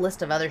a whole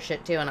list of other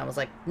shit too, and I was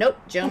like, nope,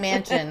 Joe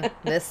Manchin,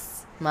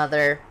 this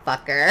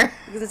motherfucker. I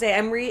was gonna say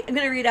I'm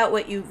gonna read out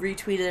what you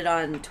retweeted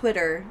on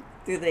Twitter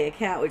through the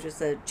account, which just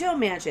said, Joe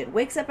Manchin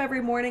wakes up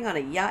every morning on a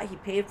yacht he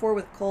paid for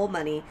with coal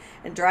money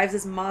and drives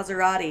his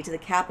Maserati to the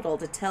Capitol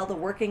to tell the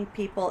working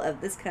people of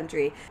this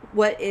country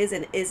what is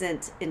and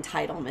isn't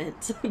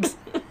entitlement.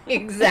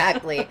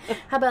 Exactly.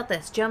 How about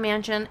this, Joe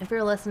Manchin? If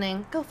you're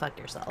listening, go fuck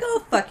yourself. Go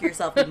fuck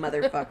yourself, you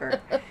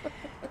motherfucker.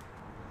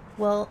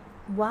 Well,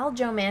 while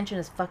Joe Manchin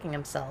is fucking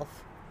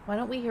himself, why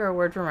don't we hear a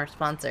word from our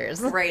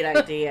sponsors? Great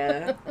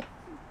idea.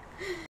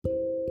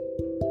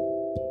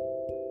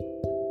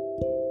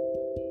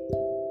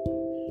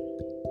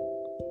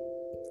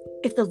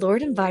 If the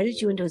Lord invited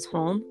you into his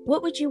home,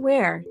 what would you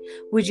wear?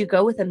 Would you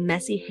go with a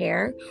messy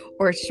hair,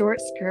 or a short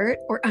skirt,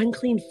 or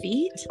unclean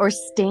feet, or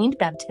stained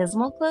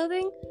baptismal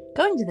clothing?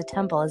 Going to the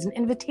temple is an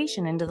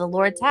invitation into the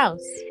Lord's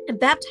house. And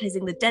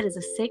baptizing the dead is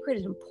a sacred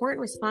and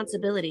important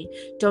responsibility.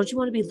 Don't you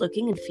want to be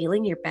looking and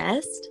feeling your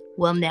best?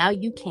 Well, now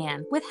you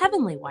can with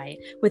Heavenly White.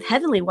 With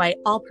Heavenly White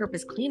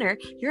All-Purpose Cleaner,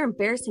 your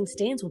embarrassing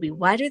stains will be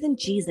whiter than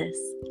Jesus.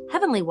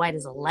 Heavenly White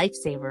is a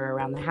lifesaver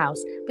around the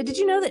house, but did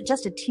you know that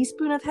just a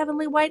teaspoon of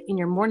Heavenly White in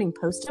your morning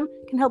postum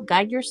can help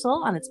guide your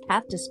soul on its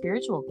path to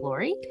spiritual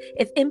glory?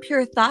 If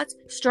impure thoughts,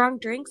 strong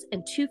drinks,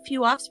 and too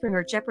few offspring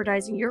are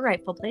jeopardizing your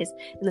rightful place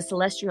in the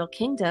celestial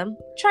kingdom,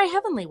 try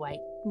Heavenly White,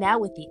 now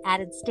with the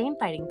added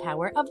stain-fighting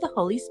power of the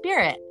Holy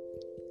Spirit.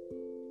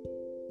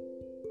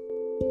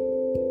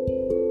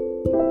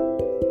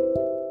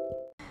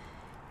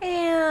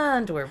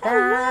 And we're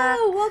back.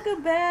 Hello,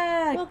 welcome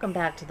back. Welcome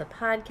back to the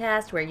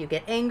podcast where you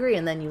get angry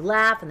and then you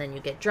laugh and then you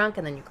get drunk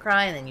and then you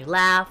cry and then you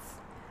laugh.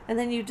 And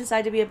then you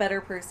decide to be a better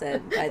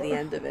person by the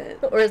end of it.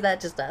 Or is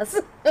that just us?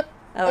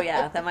 Oh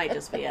yeah, that might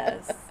just be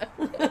us.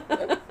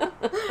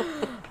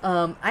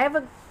 I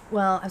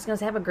was going to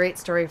say I have a great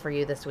story for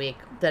you this week.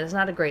 That is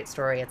not a great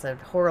story. It's a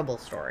horrible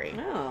story.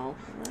 Oh.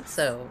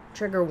 So,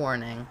 trigger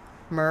warning.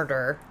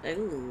 Murder.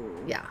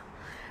 Ooh. Yeah.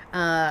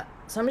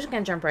 So I'm just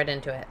going to jump right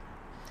into it.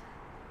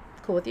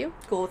 Cool with you?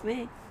 Cool with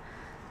me.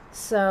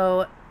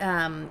 So,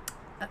 I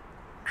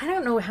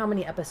don't know how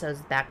many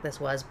episodes back this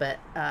was, but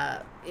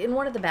in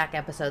one of the back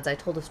episodes, I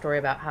told a story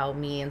about how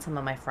me and some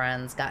of my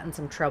friends got in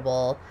some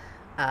trouble.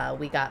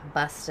 We got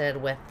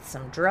busted with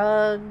some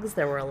drugs.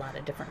 There were a lot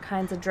of different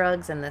kinds of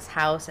drugs in this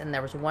house, and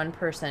there was one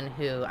person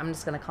who, I'm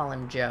just going to call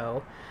him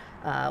Joe,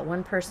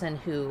 one person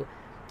who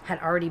had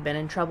already been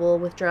in trouble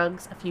with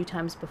drugs a few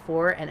times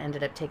before and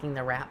ended up taking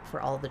the rap for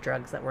all the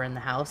drugs that were in the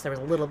house. There was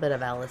a little bit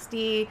of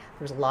LSD. There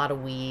was a lot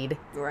of weed.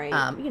 Right.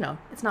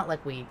 It's not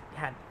like we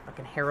had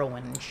fucking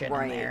heroin and shit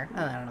Right. in there. I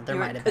don't know. There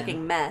You were might have cooking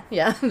been meth.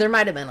 Yeah, there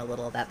might have been a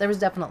little of that. There was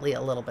definitely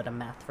a little bit of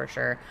meth for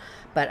sure.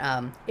 But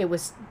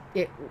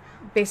it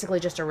basically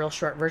just a real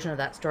short version of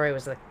that story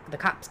was the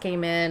cops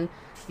came in,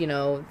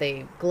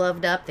 they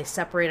gloved up, they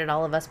separated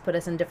all of us, put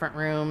us in different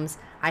rooms.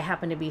 I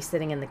happened to be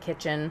sitting in the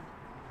kitchen.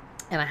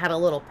 And I had a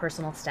little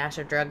personal stash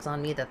of drugs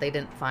on me that they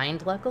didn't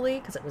find, luckily,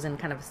 because it was in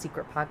kind of a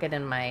secret pocket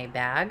in my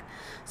bag.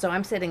 So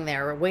I'm sitting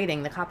there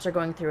waiting. The cops are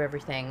going through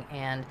everything.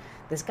 And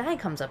this guy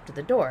comes up to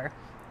the door.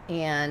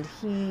 And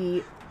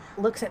he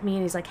looks at me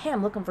and he's like, hey,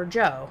 I'm looking for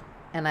Joe.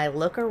 And I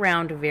look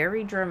around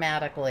very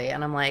dramatically.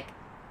 And I'm like,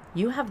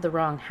 you have the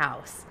wrong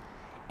house.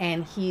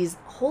 And he's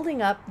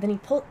holding up. Then he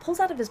pulls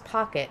out of his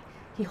pocket.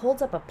 He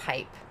holds up a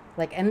pipe.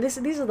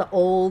 These are the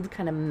old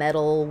kind of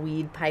metal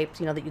weed pipes,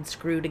 that you'd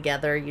screw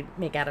together. You'd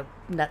make out of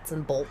nuts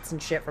and bolts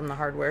and shit from the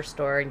hardware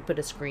store and put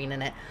a screen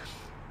in it.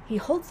 he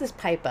holds this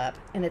pipe up,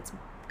 and it's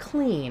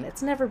clean.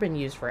 It's never been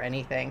used for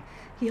anything.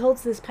 He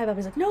holds this pipe up.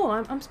 He's like, no,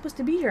 I'm supposed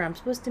to be here. I'm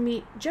supposed to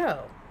meet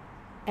Joe.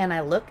 And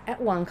I look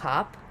at one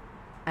cop,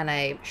 and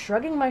I'm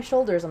shrugging my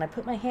shoulders, and I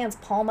put my hands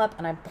palm up,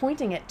 and I'm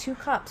pointing at 2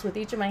 cops with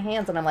each of my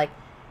hands, and I'm like,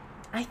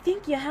 I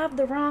think you have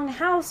the wrong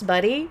house,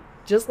 buddy.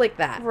 Just like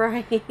that.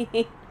 Right.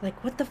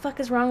 Like, what the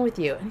fuck is wrong with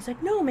you? And he's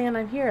like, no, man,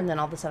 I'm here. And then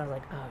all of a sudden I was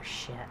like, oh,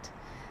 shit.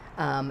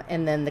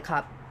 And then the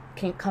cop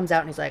comes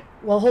out, and he's like,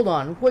 well, hold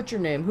on. What's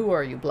your name? Who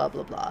are you? Blah,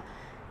 blah, blah.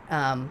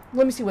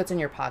 Let me see what's in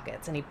your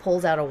pockets. And he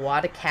pulls out a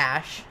wad of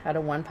cash out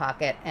of one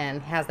pocket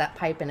and has that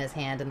pipe in his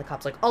hand. And the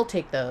cop's like, I'll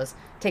take those.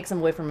 Takes them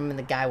away from him, and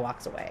the guy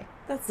walks away.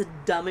 That's the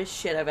dumbest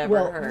shit I've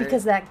ever heard.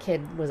 Because that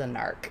kid was a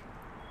narc.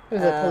 He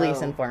was a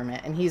police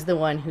informant. And he's the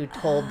one who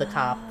told the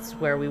cops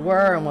where we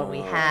were and what we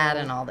had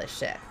and all this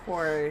shit. Of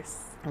course.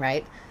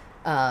 Right?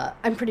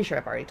 I'm pretty sure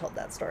I've already told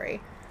that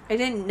story. I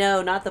didn't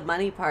know, not the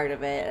money part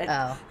of it.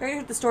 I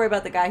heard the story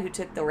about the guy who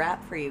took the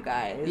rap for you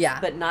guys. Yeah.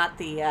 But not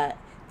the...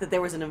 that there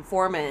was an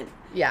informant.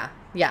 Yeah,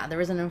 there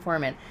was an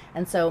informant.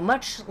 And so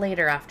much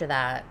later after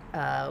that,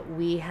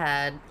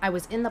 I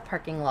was in the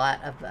parking lot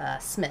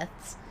of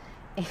Smith's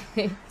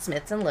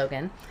and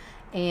Logan,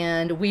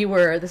 and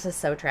this is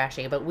so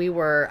trashy, but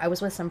I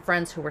was with some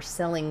friends who were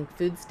selling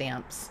food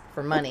stamps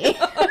for money.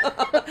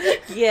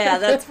 Yeah,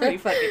 that's pretty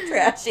fucking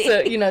trashy.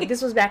 So,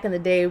 this was back in the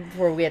day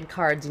before we had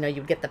cards.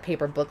 You'd get the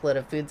paper booklet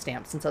of food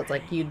stamps. And so it's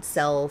like you'd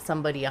sell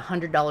somebody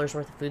 $100 worth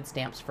of food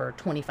stamps for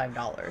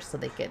 $25. So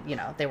they could,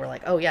 they were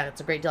like, oh, yeah, it's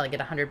a great deal. I get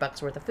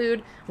 $100 worth of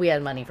food. We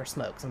had money for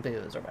smokes and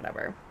booze or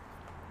whatever.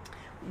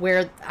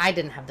 Where I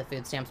didn't have the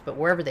food stamps, but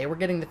wherever they were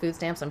getting the food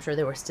stamps, I'm sure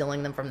they were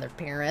stealing them from their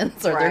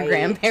parents or their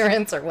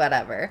grandparents or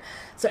whatever.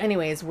 So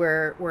anyways,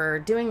 we're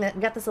doing that.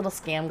 We got this little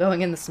scam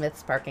going in the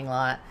Smith's parking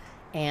lot.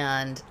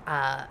 And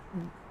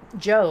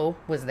Joe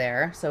was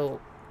there, so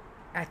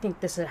I think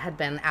this had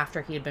been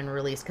after he had been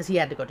released, because he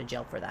had to go to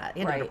jail for that. He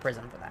had to go to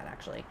prison for that,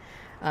 actually.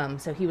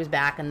 So he was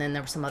back, and then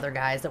there were some other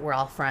guys that were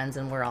all friends,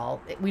 and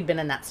we'd been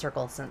in that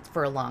circle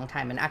for a long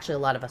time, and actually a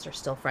lot of us are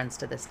still friends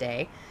to this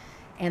day.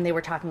 And they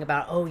were talking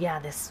about, oh yeah,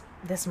 this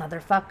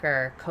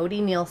motherfucker, Cody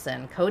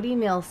Nielsen,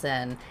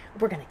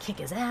 we're going to kick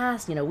his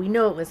ass. We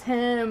know it was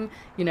him,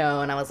 and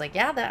I was like,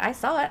 yeah, I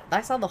saw it.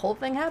 I saw the whole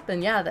thing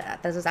happen. Yeah,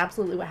 that is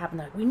absolutely what happened.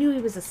 Like, we knew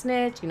he was a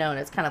snitch, and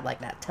it's kind of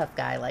like that tough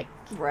guy, like,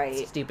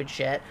 stupid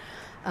shit.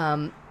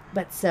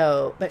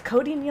 But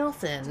Cody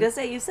Nielsen. I was going to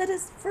say, you said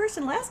his first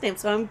and last name,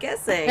 so I'm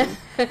guessing.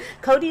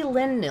 Cody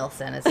Lynn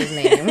Nielsen is his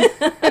name.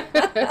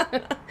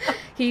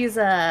 He's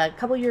a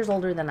couple years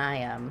older than I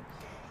am.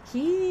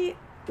 He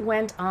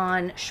went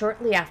on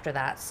shortly after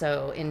that.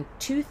 So in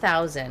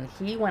 2000,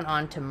 he went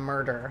on to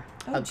murder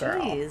a girl.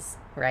 Geez.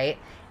 Right?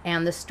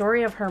 And the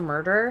story of her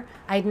murder,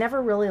 I'd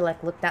never really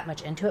looked that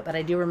much into it, but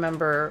I do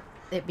remember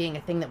it being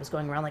a thing that was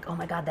going around, like, oh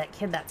my God, that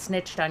kid that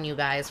snitched on you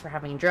guys for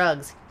having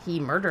drugs,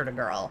 he murdered a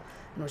girl.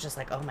 And it was just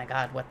like, oh my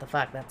God, what the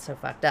fuck? That's so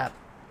fucked up.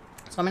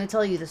 So I'm going to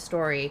tell you the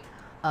story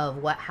of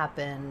what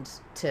happened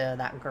to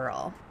that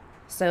girl.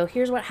 So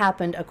here's what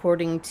happened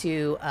according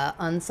to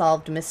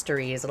Unsolved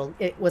Mysteries.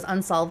 It was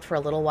unsolved for a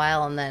little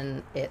while, and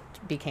then it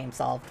became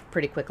solved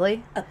pretty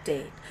quickly.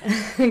 Update.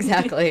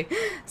 Exactly.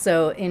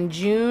 So in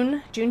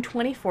June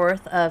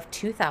 24th of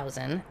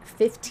 2000,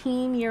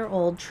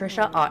 15-year-old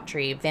Trisha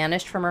Autry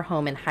vanished from her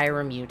home in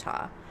Hiram,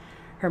 Utah.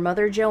 Her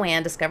mother,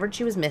 Joanne, discovered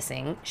she was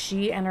missing.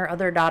 She and her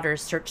other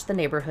daughters searched the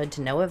neighborhood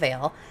to no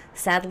avail.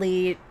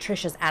 Sadly,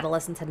 Trisha's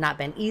adolescence had not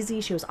been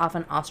easy. She was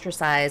often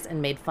ostracized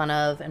and made fun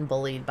of and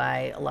bullied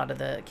by a lot of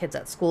the kids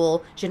at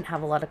school. She didn't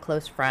have a lot of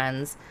close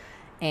friends.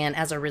 And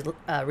as a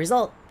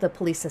result, the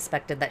police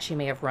suspected that she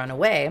may have run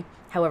away.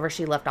 However,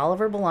 she left all of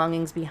her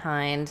belongings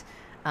behind.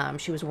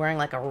 She was wearing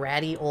a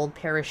ratty old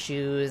pair of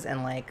shoes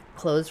and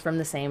clothes from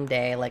the same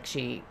day.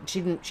 She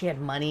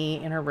had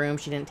money in her room.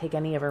 She didn't take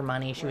any of her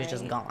money. She was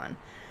just gone.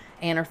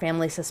 And her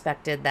family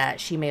suspected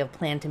that she may have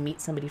planned to meet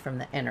somebody from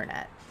the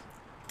internet.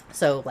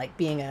 So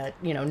being a,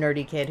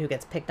 nerdy kid who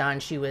gets picked on,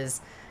 she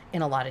was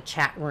in a lot of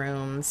chat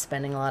rooms,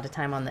 spending a lot of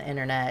time on the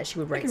internet. She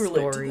would write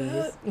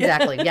stories.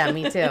 Exactly. Yeah,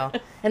 me too.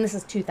 And this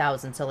is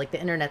 2000, so the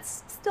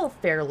internet's still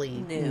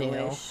fairly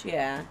newish, new.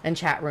 Yeah. And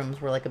chat rooms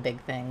were a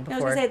big thing before.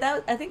 I was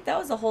gonna say I think that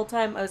was the whole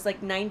time. I was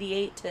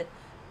 98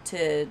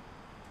 to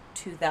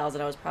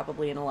 2000. I was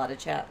probably in a lot of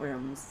chat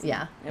rooms.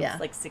 Yeah. It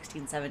was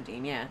 16,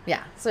 17. Yeah.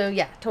 Yeah. So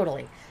yeah,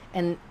 totally.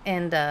 And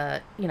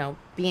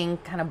being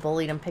kind of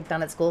bullied and picked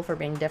on at school for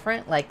being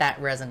different, that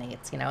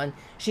resonates, and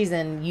she's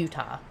in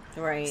Utah.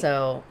 Right.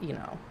 So,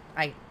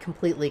 I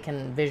completely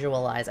can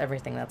visualize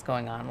everything that's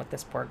going on with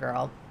this poor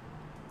girl.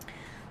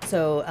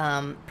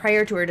 So,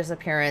 prior to her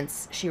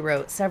disappearance, she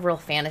wrote several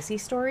fantasy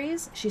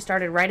stories. She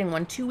started writing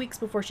one 2 weeks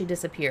before she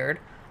disappeared.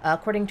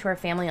 According to her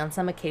family, on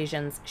some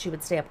occasions, she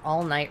would stay up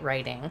all night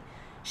writing.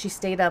 She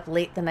stayed up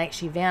late the night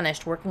she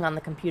vanished, working on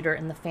the computer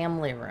in the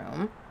family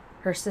room.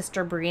 Her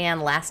sister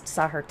Brianne last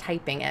saw her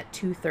typing at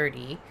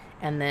 2:30,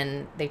 and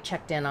then they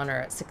checked in on her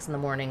at 6 in the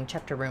morning,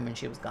 checked her room, and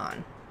she was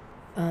gone.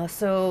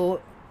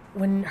 So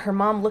when her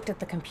mom looked at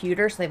the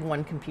computer, so they have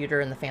one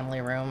computer in the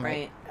family room,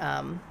 right?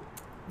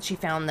 she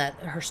found that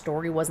her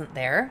story wasn't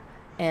there,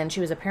 and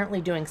she was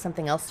apparently doing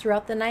something else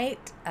throughout the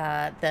night.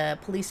 The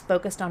police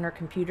focused on her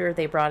computer.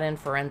 They brought in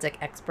forensic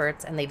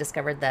experts, and they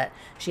discovered that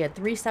she had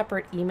 3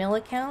 separate email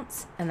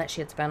accounts, and that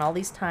she had spent all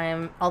this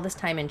time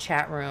in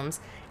chat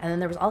rooms. And then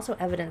there was also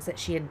evidence that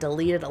she had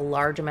deleted a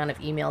large amount of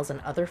emails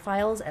and other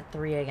files at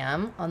 3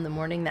 a.m. on the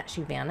morning that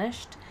she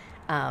vanished.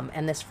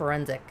 And this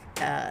forensic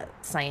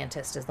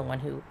scientist is the one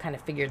who kind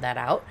of figured that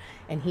out,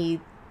 and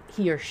he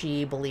or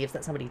she believes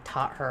that somebody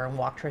taught her and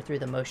walked her through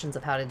the motions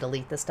of how to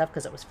delete this stuff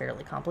because it was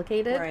fairly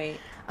complicated. Right.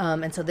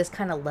 And so this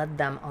kind of led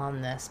them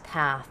on this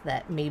path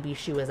that maybe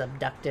she was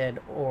abducted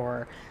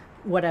or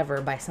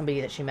whatever by somebody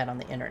that she met on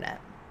the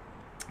internet,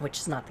 which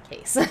is not the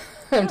case.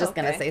 I'm just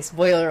going to say,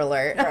 spoiler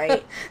alert.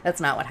 Right.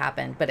 That's not what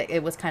happened. But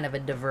it was kind of a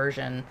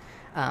diversion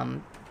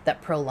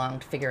that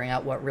prolonged figuring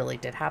out what really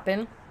did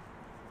happen.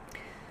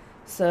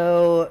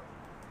 So...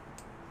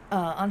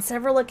 on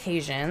several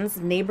occasions,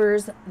 the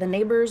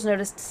neighbors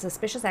noticed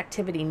suspicious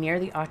activity near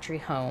the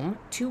Autry home.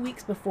 2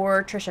 weeks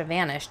before Trisha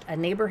vanished, a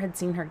neighbor had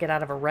seen her get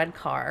out of a red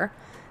car.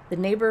 The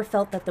neighbor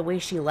felt that the way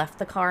she left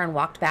the car and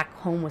walked back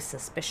home was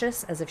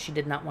suspicious, as if she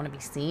did not want to be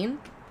seen.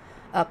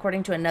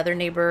 According to another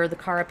neighbor, the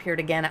car appeared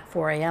again at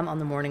 4 a.m. on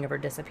the morning of her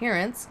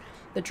disappearance.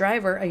 The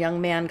driver, a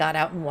young man, got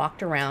out and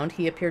walked around.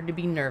 He appeared to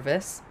be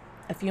nervous.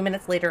 A few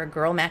minutes later, a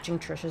girl matching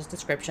Trisha's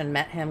description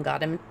met him,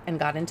 got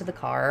into the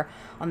car.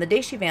 On the day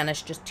she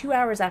vanished, just 2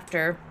 hours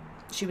after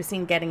she was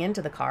seen getting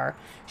into the car,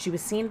 she was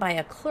seen by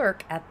a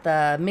clerk at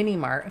the mini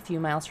mart a few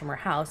miles from her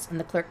house, and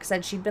the clerk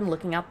said she'd been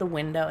looking out the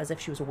window as if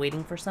she was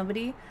waiting for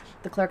somebody.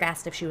 The clerk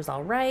asked if she was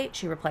all right.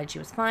 She replied she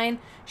was fine.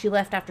 She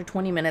left after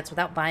 20 minutes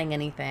without buying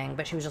anything,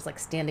 but she was just like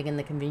standing in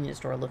the convenience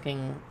store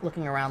looking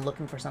around,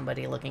 looking for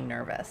somebody, looking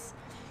nervous.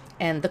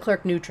 And the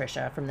clerk knew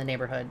Trisha from the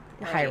neighborhood.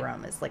 Right.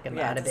 Hiram is like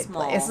not a big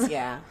place.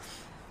 Yeah.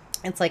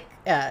 It's like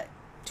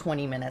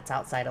 20 minutes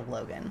outside of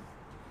Logan,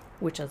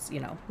 which is,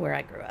 where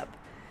I grew up.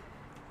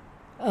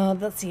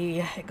 Let's see.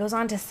 It goes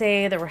on to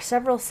say there were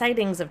several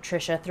sightings of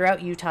Trisha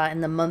throughout Utah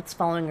in the months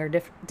following her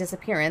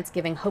disappearance,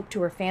 giving hope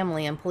to her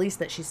family and police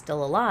that she's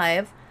still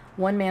alive.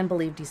 One man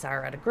believed he saw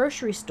her at a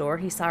grocery store.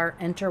 He saw her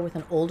enter with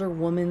an older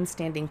woman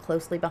standing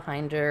closely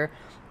behind her.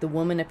 The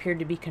woman appeared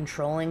to be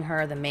controlling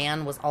her. The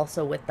man was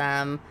also with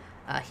them.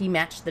 He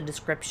matched the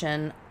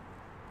description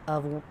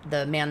of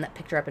the man that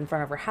picked her up in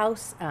front of her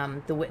house.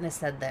 The witness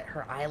said that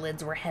her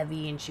eyelids were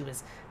heavy and she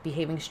was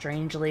behaving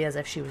strangely as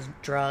if she was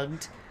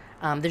drugged.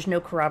 There's no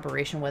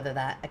corroboration whether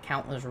that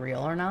account was real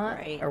or not,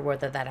 right, or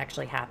whether that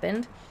actually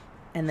happened.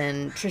 And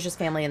then Trisha's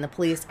family and the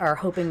police are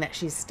hoping that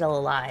she's still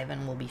alive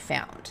and will be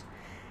found.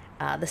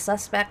 The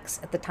suspects,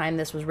 at the time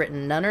this was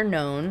written, none are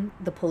known.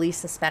 The police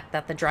suspect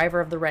that the driver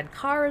of the red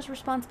car is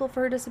responsible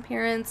for her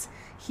disappearance.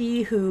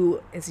 He,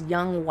 who is a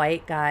young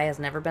white guy, has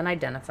never been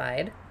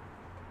identified.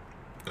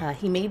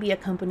 He may be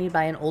accompanied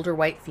by an older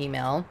white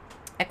female.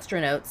 Extra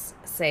notes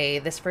say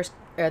this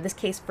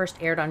case first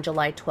aired on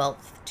July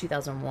 12th,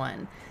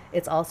 2001.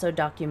 It's also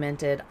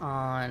documented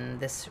on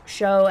this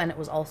show, and it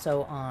was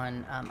also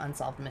on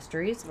Unsolved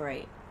Mysteries.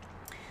 Right.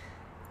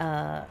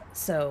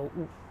 So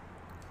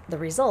the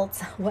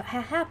results, what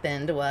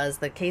happened was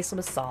the case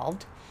was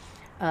solved.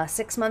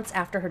 6 months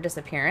after her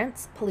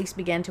disappearance, police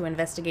began to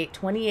investigate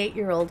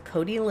 28-year-old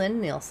Cody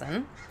Lynn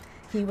Nielsen.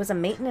 He was a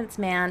maintenance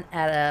man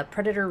at a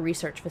predator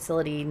research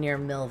facility near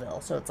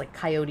Millville. So it's like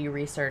Coyote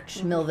Research.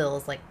 Mm-hmm. Millville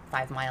is like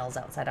 5 miles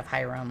outside of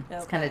Hiram. Okay.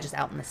 It's kind of just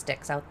out in the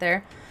sticks out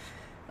there.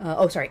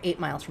 8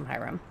 miles from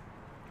Hiram.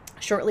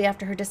 Shortly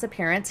after her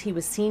disappearance, he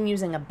was seen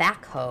using a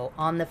backhoe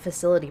on the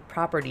facility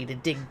property to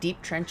dig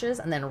deep trenches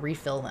and then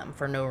refill them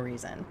for no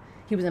reason.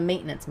 He was a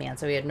maintenance man,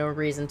 so he had no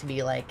reason to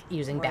be like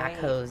using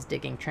backhoes,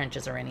 digging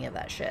trenches, or any of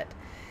that shit.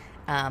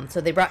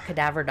 So they brought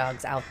cadaver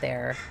dogs out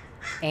there,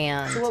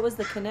 and so what was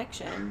the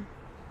connection?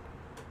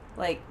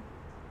 Like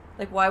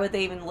why would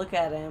they even look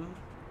at him?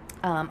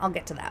 I'll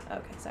get to that.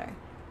 Okay, sorry.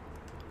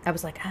 I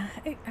was like,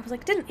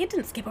 it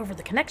didn't skip over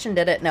the connection,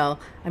 did it? No,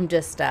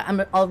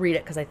 I'll read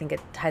it because I think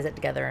it ties it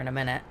together in a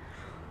minute.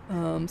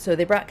 So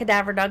they brought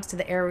cadaver dogs to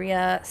the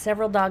area.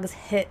 Several dogs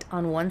hit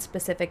on one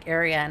specific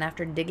area, and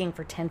after digging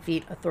for 10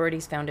 feet,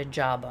 authorities found a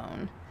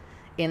jawbone.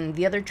 In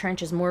the other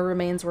trenches, more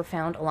remains were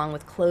found, along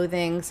with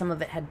clothing. Some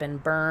of it had been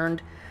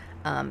burned.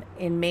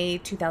 In May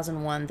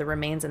 2001, the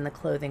remains in the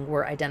clothing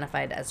were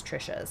identified as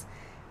Trisha's.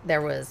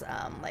 There was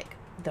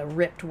the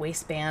ripped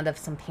waistband of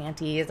some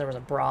panties. There was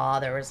a bra.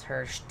 There was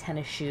her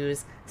tennis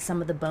shoes.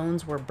 Some of the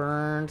bones were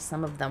burned.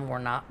 Some of them were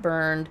not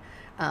burned.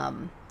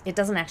 It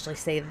doesn't actually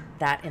say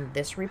that in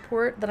this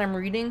report that I'm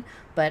reading,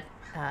 but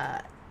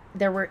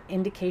there were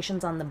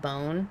indications on the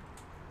bone,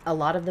 a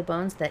lot of the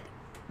bones, that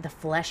the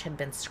flesh had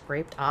been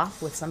scraped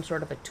off with some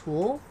sort of a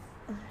tool.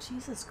 Oh,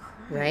 Jesus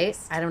Christ. Right?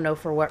 I don't know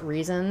for what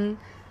reason.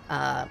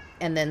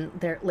 And then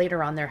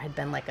later on there had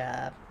been like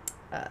a,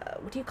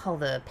 what do you call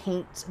the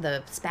paint,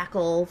 the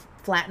spackle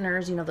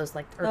flatteners, those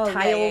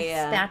tile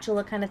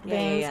spatula kind of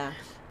things. Yeah.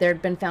 There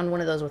had been found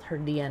one of those with her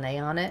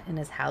DNA on it in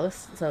his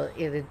house. So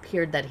it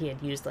appeared that he had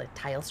used a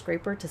tile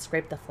scraper to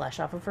scrape the flesh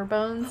off of her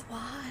bones. But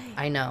why?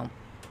 I know.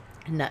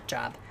 Nut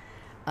job.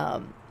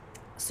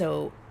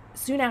 So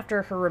soon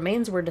after her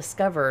remains were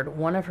discovered,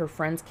 one of her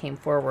friends came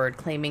forward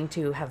claiming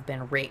to have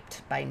been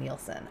raped by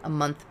Nielsen a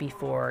month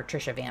before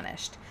Trisha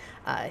vanished.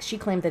 She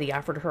claimed that he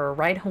offered her a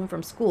ride home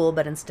from school,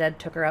 but instead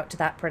took her out to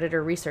that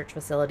predator research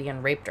facility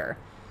and raped her.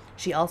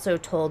 She also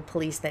told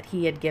police that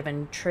he had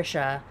given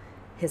Trisha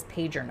his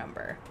pager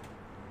number.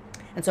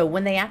 And so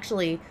when they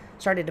actually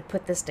started to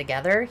put this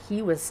together,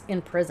 he was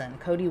in prison.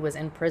 Cody was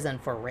in prison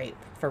for rape,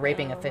 for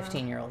raping a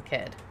 15-year-old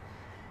kid.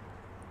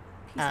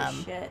 Piece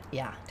of shit.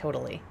 Yeah,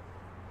 totally.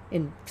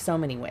 In so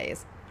many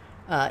ways.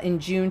 In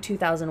June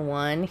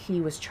 2001,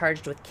 he was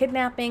charged with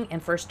kidnapping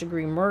and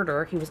first-degree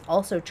murder. He was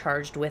also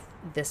charged with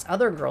this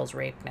other girl's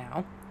rape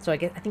now. So I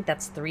think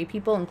that's 3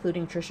 people,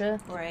 including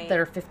Trisha, right, that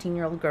are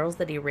 15-year-old girls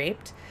that he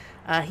raped.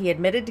 He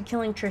admitted to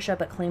killing Trisha,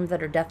 but claimed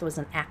that her death was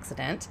an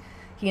accident.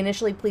 He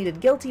initially pleaded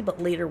guilty, but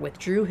later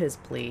withdrew his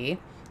plea,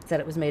 said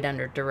it was made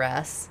under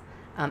duress.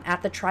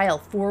 At the trial,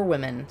 4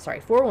 women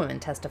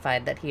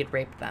testified that he had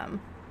raped them.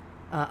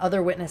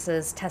 Other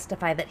witnesses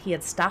testified that he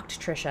had stalked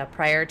Trisha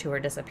prior to her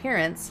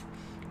disappearance.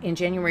 In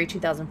January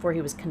 2004,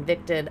 he was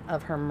convicted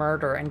of her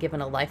murder and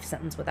given a life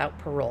sentence without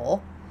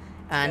parole.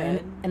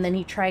 And then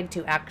he tried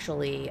to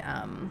actually,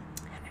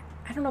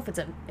 I don't know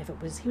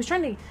he was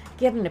trying to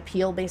get an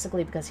appeal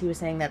basically because he was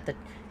saying that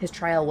his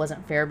trial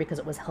wasn't fair because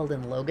it was held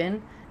in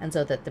Logan. And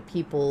so that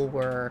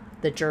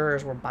the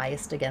jurors were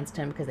biased against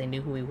him because they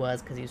knew who he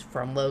was because he was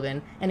from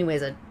Logan.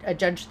 Anyways, a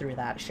judge threw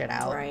that shit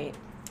out. Right.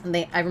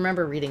 And I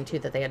remember reading too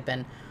that they had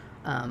been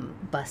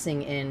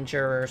busing in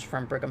jurors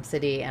from Brigham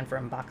City and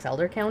from Box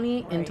Elder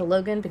County into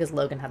Logan because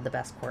Logan had the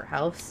best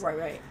courthouse.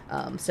 Right.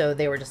 So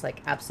they were just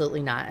like,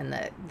 absolutely not,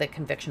 and the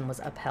conviction was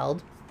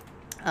upheld.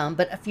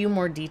 But a few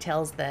more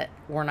details that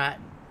were not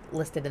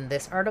listed in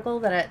this article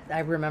that I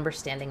remember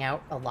standing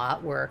out a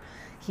lot were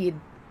he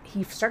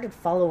started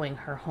following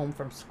her home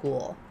from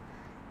school,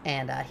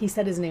 and he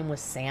said his name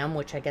was Sam,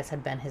 which I guess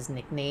had been his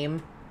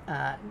nickname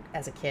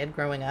as a kid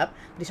growing up.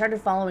 But he started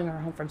following her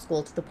home from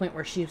school to the point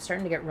where she was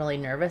starting to get really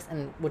nervous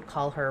and would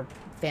call her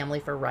family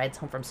for rides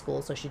home from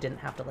school so she didn't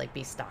have to like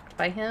be stalked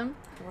by him.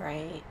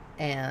 Right.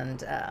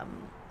 And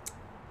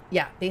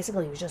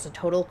basically he was just a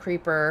total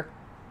creeper,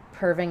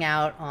 perving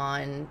out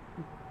on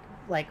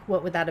like,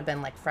 what would that have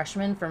been, like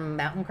freshmen from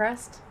Mountain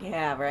Crest?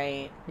 Yeah,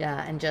 right.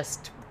 Yeah, and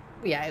just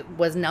it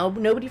was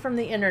nobody from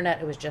the internet.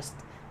 It was just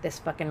this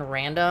fucking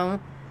random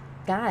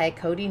guy,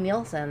 Cody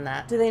Nielsen.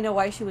 Do they know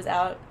why she was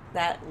out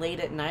that late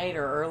at night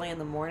or early in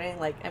the morning?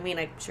 Like, I mean,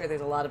 I'm sure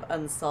there's a lot of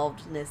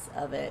unsolvedness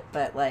of it,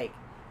 but like,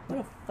 what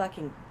a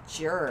fucking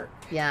jerk.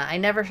 Yeah, I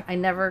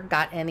never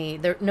got any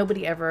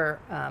nobody ever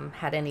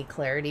had any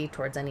clarity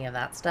towards any of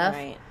that stuff.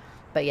 Right.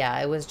 But yeah,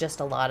 it was just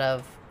a lot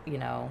of,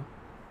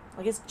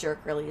 I guess jerk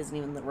really isn't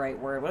even the right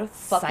word. What a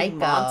fucking psycho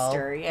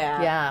monster.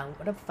 Yeah. Yeah,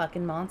 what a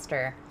fucking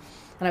monster.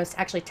 And I was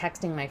actually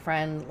texting my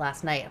friend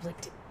last night. I was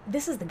like,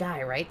 this is the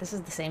guy, right? This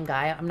is the same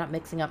guy. I'm not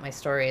mixing up my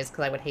stories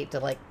because I would hate to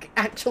like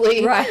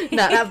actually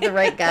not have the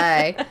right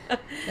guy.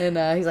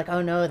 And he's like,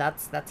 oh no,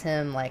 that's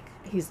him. Like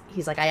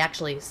he's like, I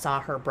actually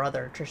saw her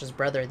brother, Trisha's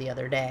brother, the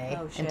other day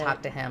and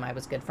talked to him. I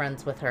was good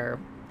friends with her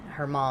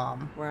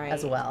mom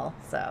as well.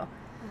 So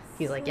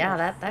he's like,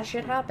 yeah, that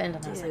shit happened.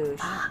 And I was like,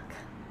 fuck.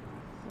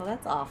 Well,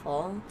 that's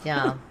awful.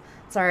 Yeah.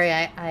 Sorry,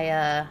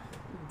 I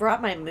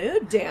brought my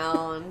mood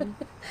down.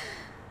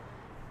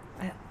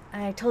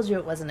 I told you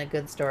it wasn't a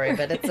good story,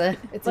 but it's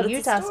a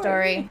Utah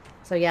story.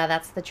 So yeah,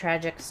 that's the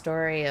tragic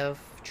story of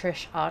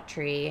Trish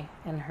Autry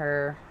and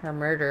her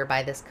murder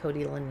by this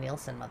Cody Lynn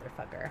Nielsen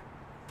motherfucker.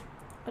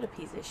 What a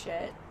piece of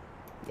shit.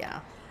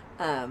 Yeah.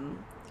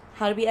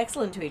 How to be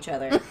excellent to each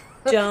other.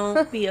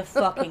 Don't be a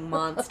fucking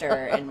monster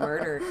and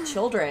murder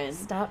children.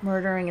 Stop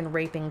murdering and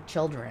raping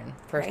children,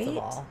 first of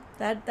all.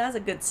 That's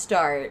a good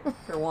start,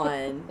 for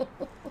one.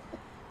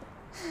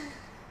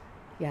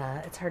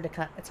 Yeah, it's hard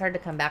to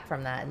come back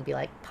from that and be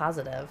like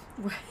positive.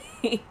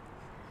 Right.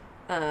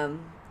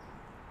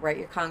 Write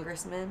your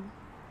congressman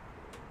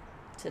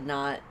to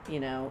not,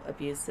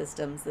 abuse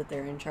systems that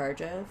they're in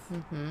charge of.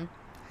 Mm-hmm.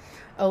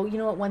 Oh, you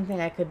know what? One thing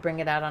I could bring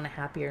it out on a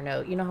happier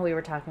note. You know how we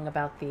were talking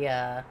about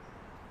the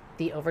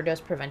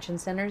overdose prevention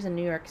centers in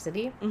New York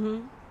City?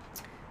 Mm-hmm.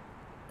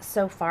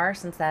 So far,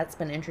 since that's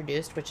been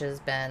introduced, which has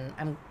been,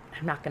 I'm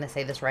not going to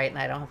say this right, and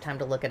I don't have time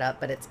to look it up,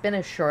 but it's been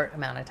a short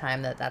amount of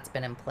time that's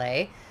been in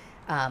play.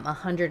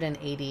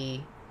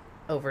 180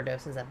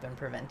 overdoses have been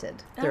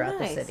prevented throughout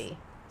the city.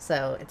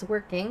 So it's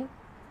working.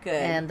 Good.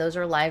 And those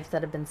are lives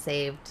that have been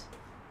saved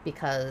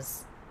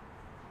because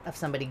of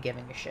somebody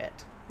giving a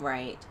shit.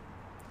 Right.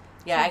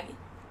 Yeah,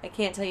 I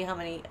can't tell you how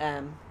many,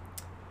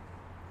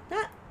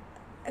 not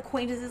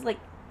acquaintances, like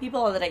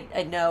people that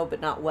I know but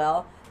not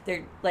well.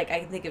 They're like, I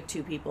can think of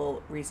 2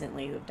 people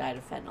recently who have died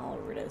of fentanyl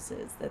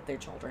overdoses that their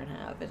children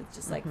have. And it's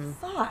just like,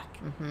 fuck.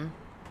 Mm-hmm.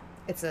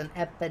 It's an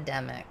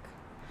epidemic.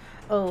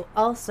 Oh,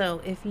 also,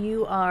 if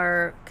you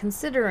are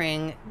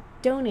considering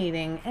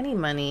donating any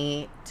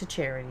money to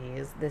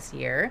charities this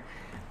year,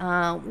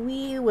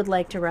 we would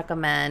like to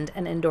recommend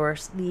and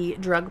endorse the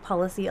Drug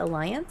Policy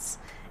Alliance.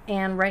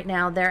 And right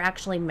now, they're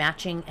actually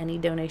matching any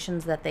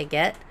donations that they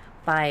get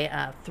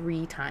by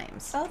 3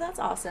 times. Oh, that's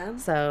awesome.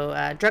 So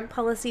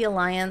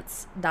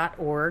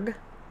drugpolicyalliance.org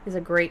is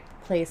a great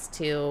place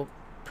to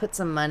put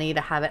some money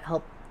to have it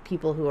help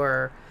people who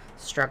are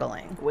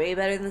struggling. Way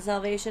better than the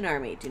Salvation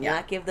Army. Do Yeah.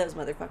 not give those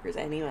motherfuckers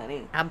any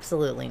money.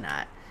 Absolutely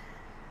not.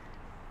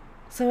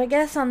 So I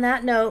guess on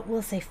that note,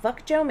 we'll say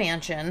fuck Joe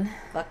Manchin.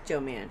 Fuck Joe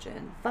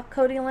Manchin. Fuck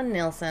Cody Lynn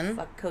Nielsen.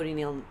 Fuck Cody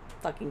Neal.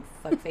 Fucking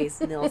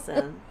fuckface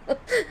Nilsson.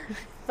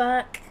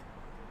 Fuck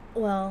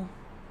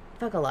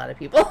a lot of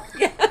people.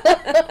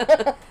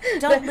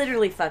 Don't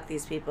literally fuck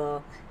these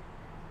people.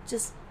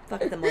 Just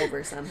fuck them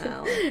over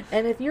somehow.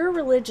 And if your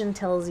religion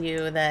tells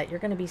you that you're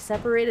going to be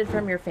separated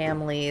from your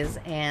families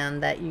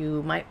and that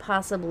you might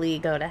possibly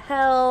go to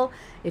hell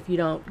if you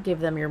don't give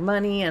them your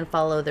money and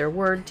follow their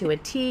word to a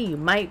T, you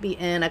might be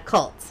in a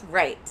cult.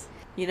 Right.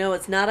 You know,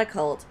 it's not a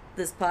cult,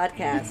 this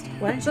podcast.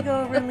 Why don't you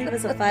go over and leave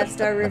us a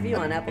 5-star review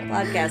on Apple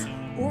Podcasts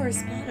or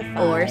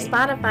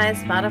Spotify?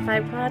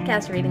 Spotify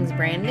podcast rating's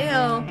brand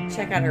new.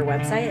 Check out our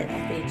website at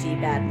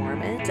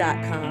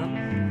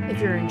fagbadmormon.com. If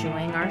you're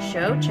enjoying our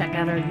show, check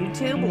out our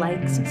YouTube,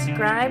 like,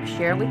 subscribe,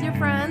 share with your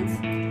friends.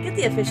 Get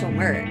the official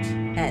merch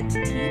at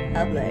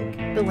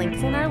TeePublic. The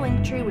link's in our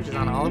link tree, which is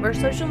on all of our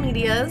social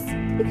medias.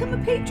 Become a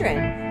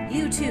patron.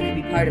 You too can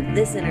be part of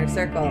this inner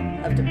circle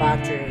of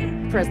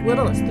debauchery. For as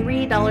little as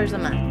 $3 a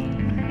month.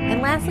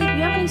 And lastly, if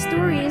you have any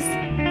stories,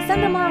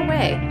 send them our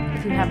way.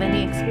 If you have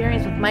any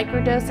experience with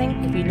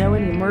microdosing, if you know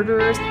any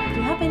murderers, if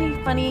you have any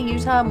funny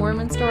Utah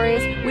Mormon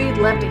stories, we'd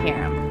love to hear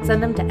them.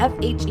 Send them to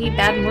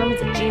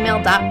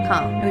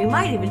fhebadmormons@gmail.com. And we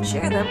might even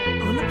share them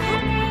on the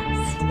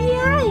podcast.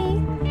 Yay!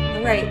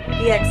 All right,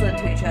 be excellent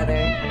to each other.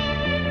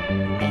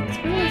 Thanks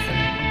for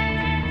listening.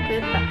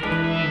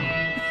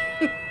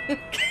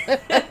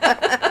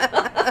 Goodbye.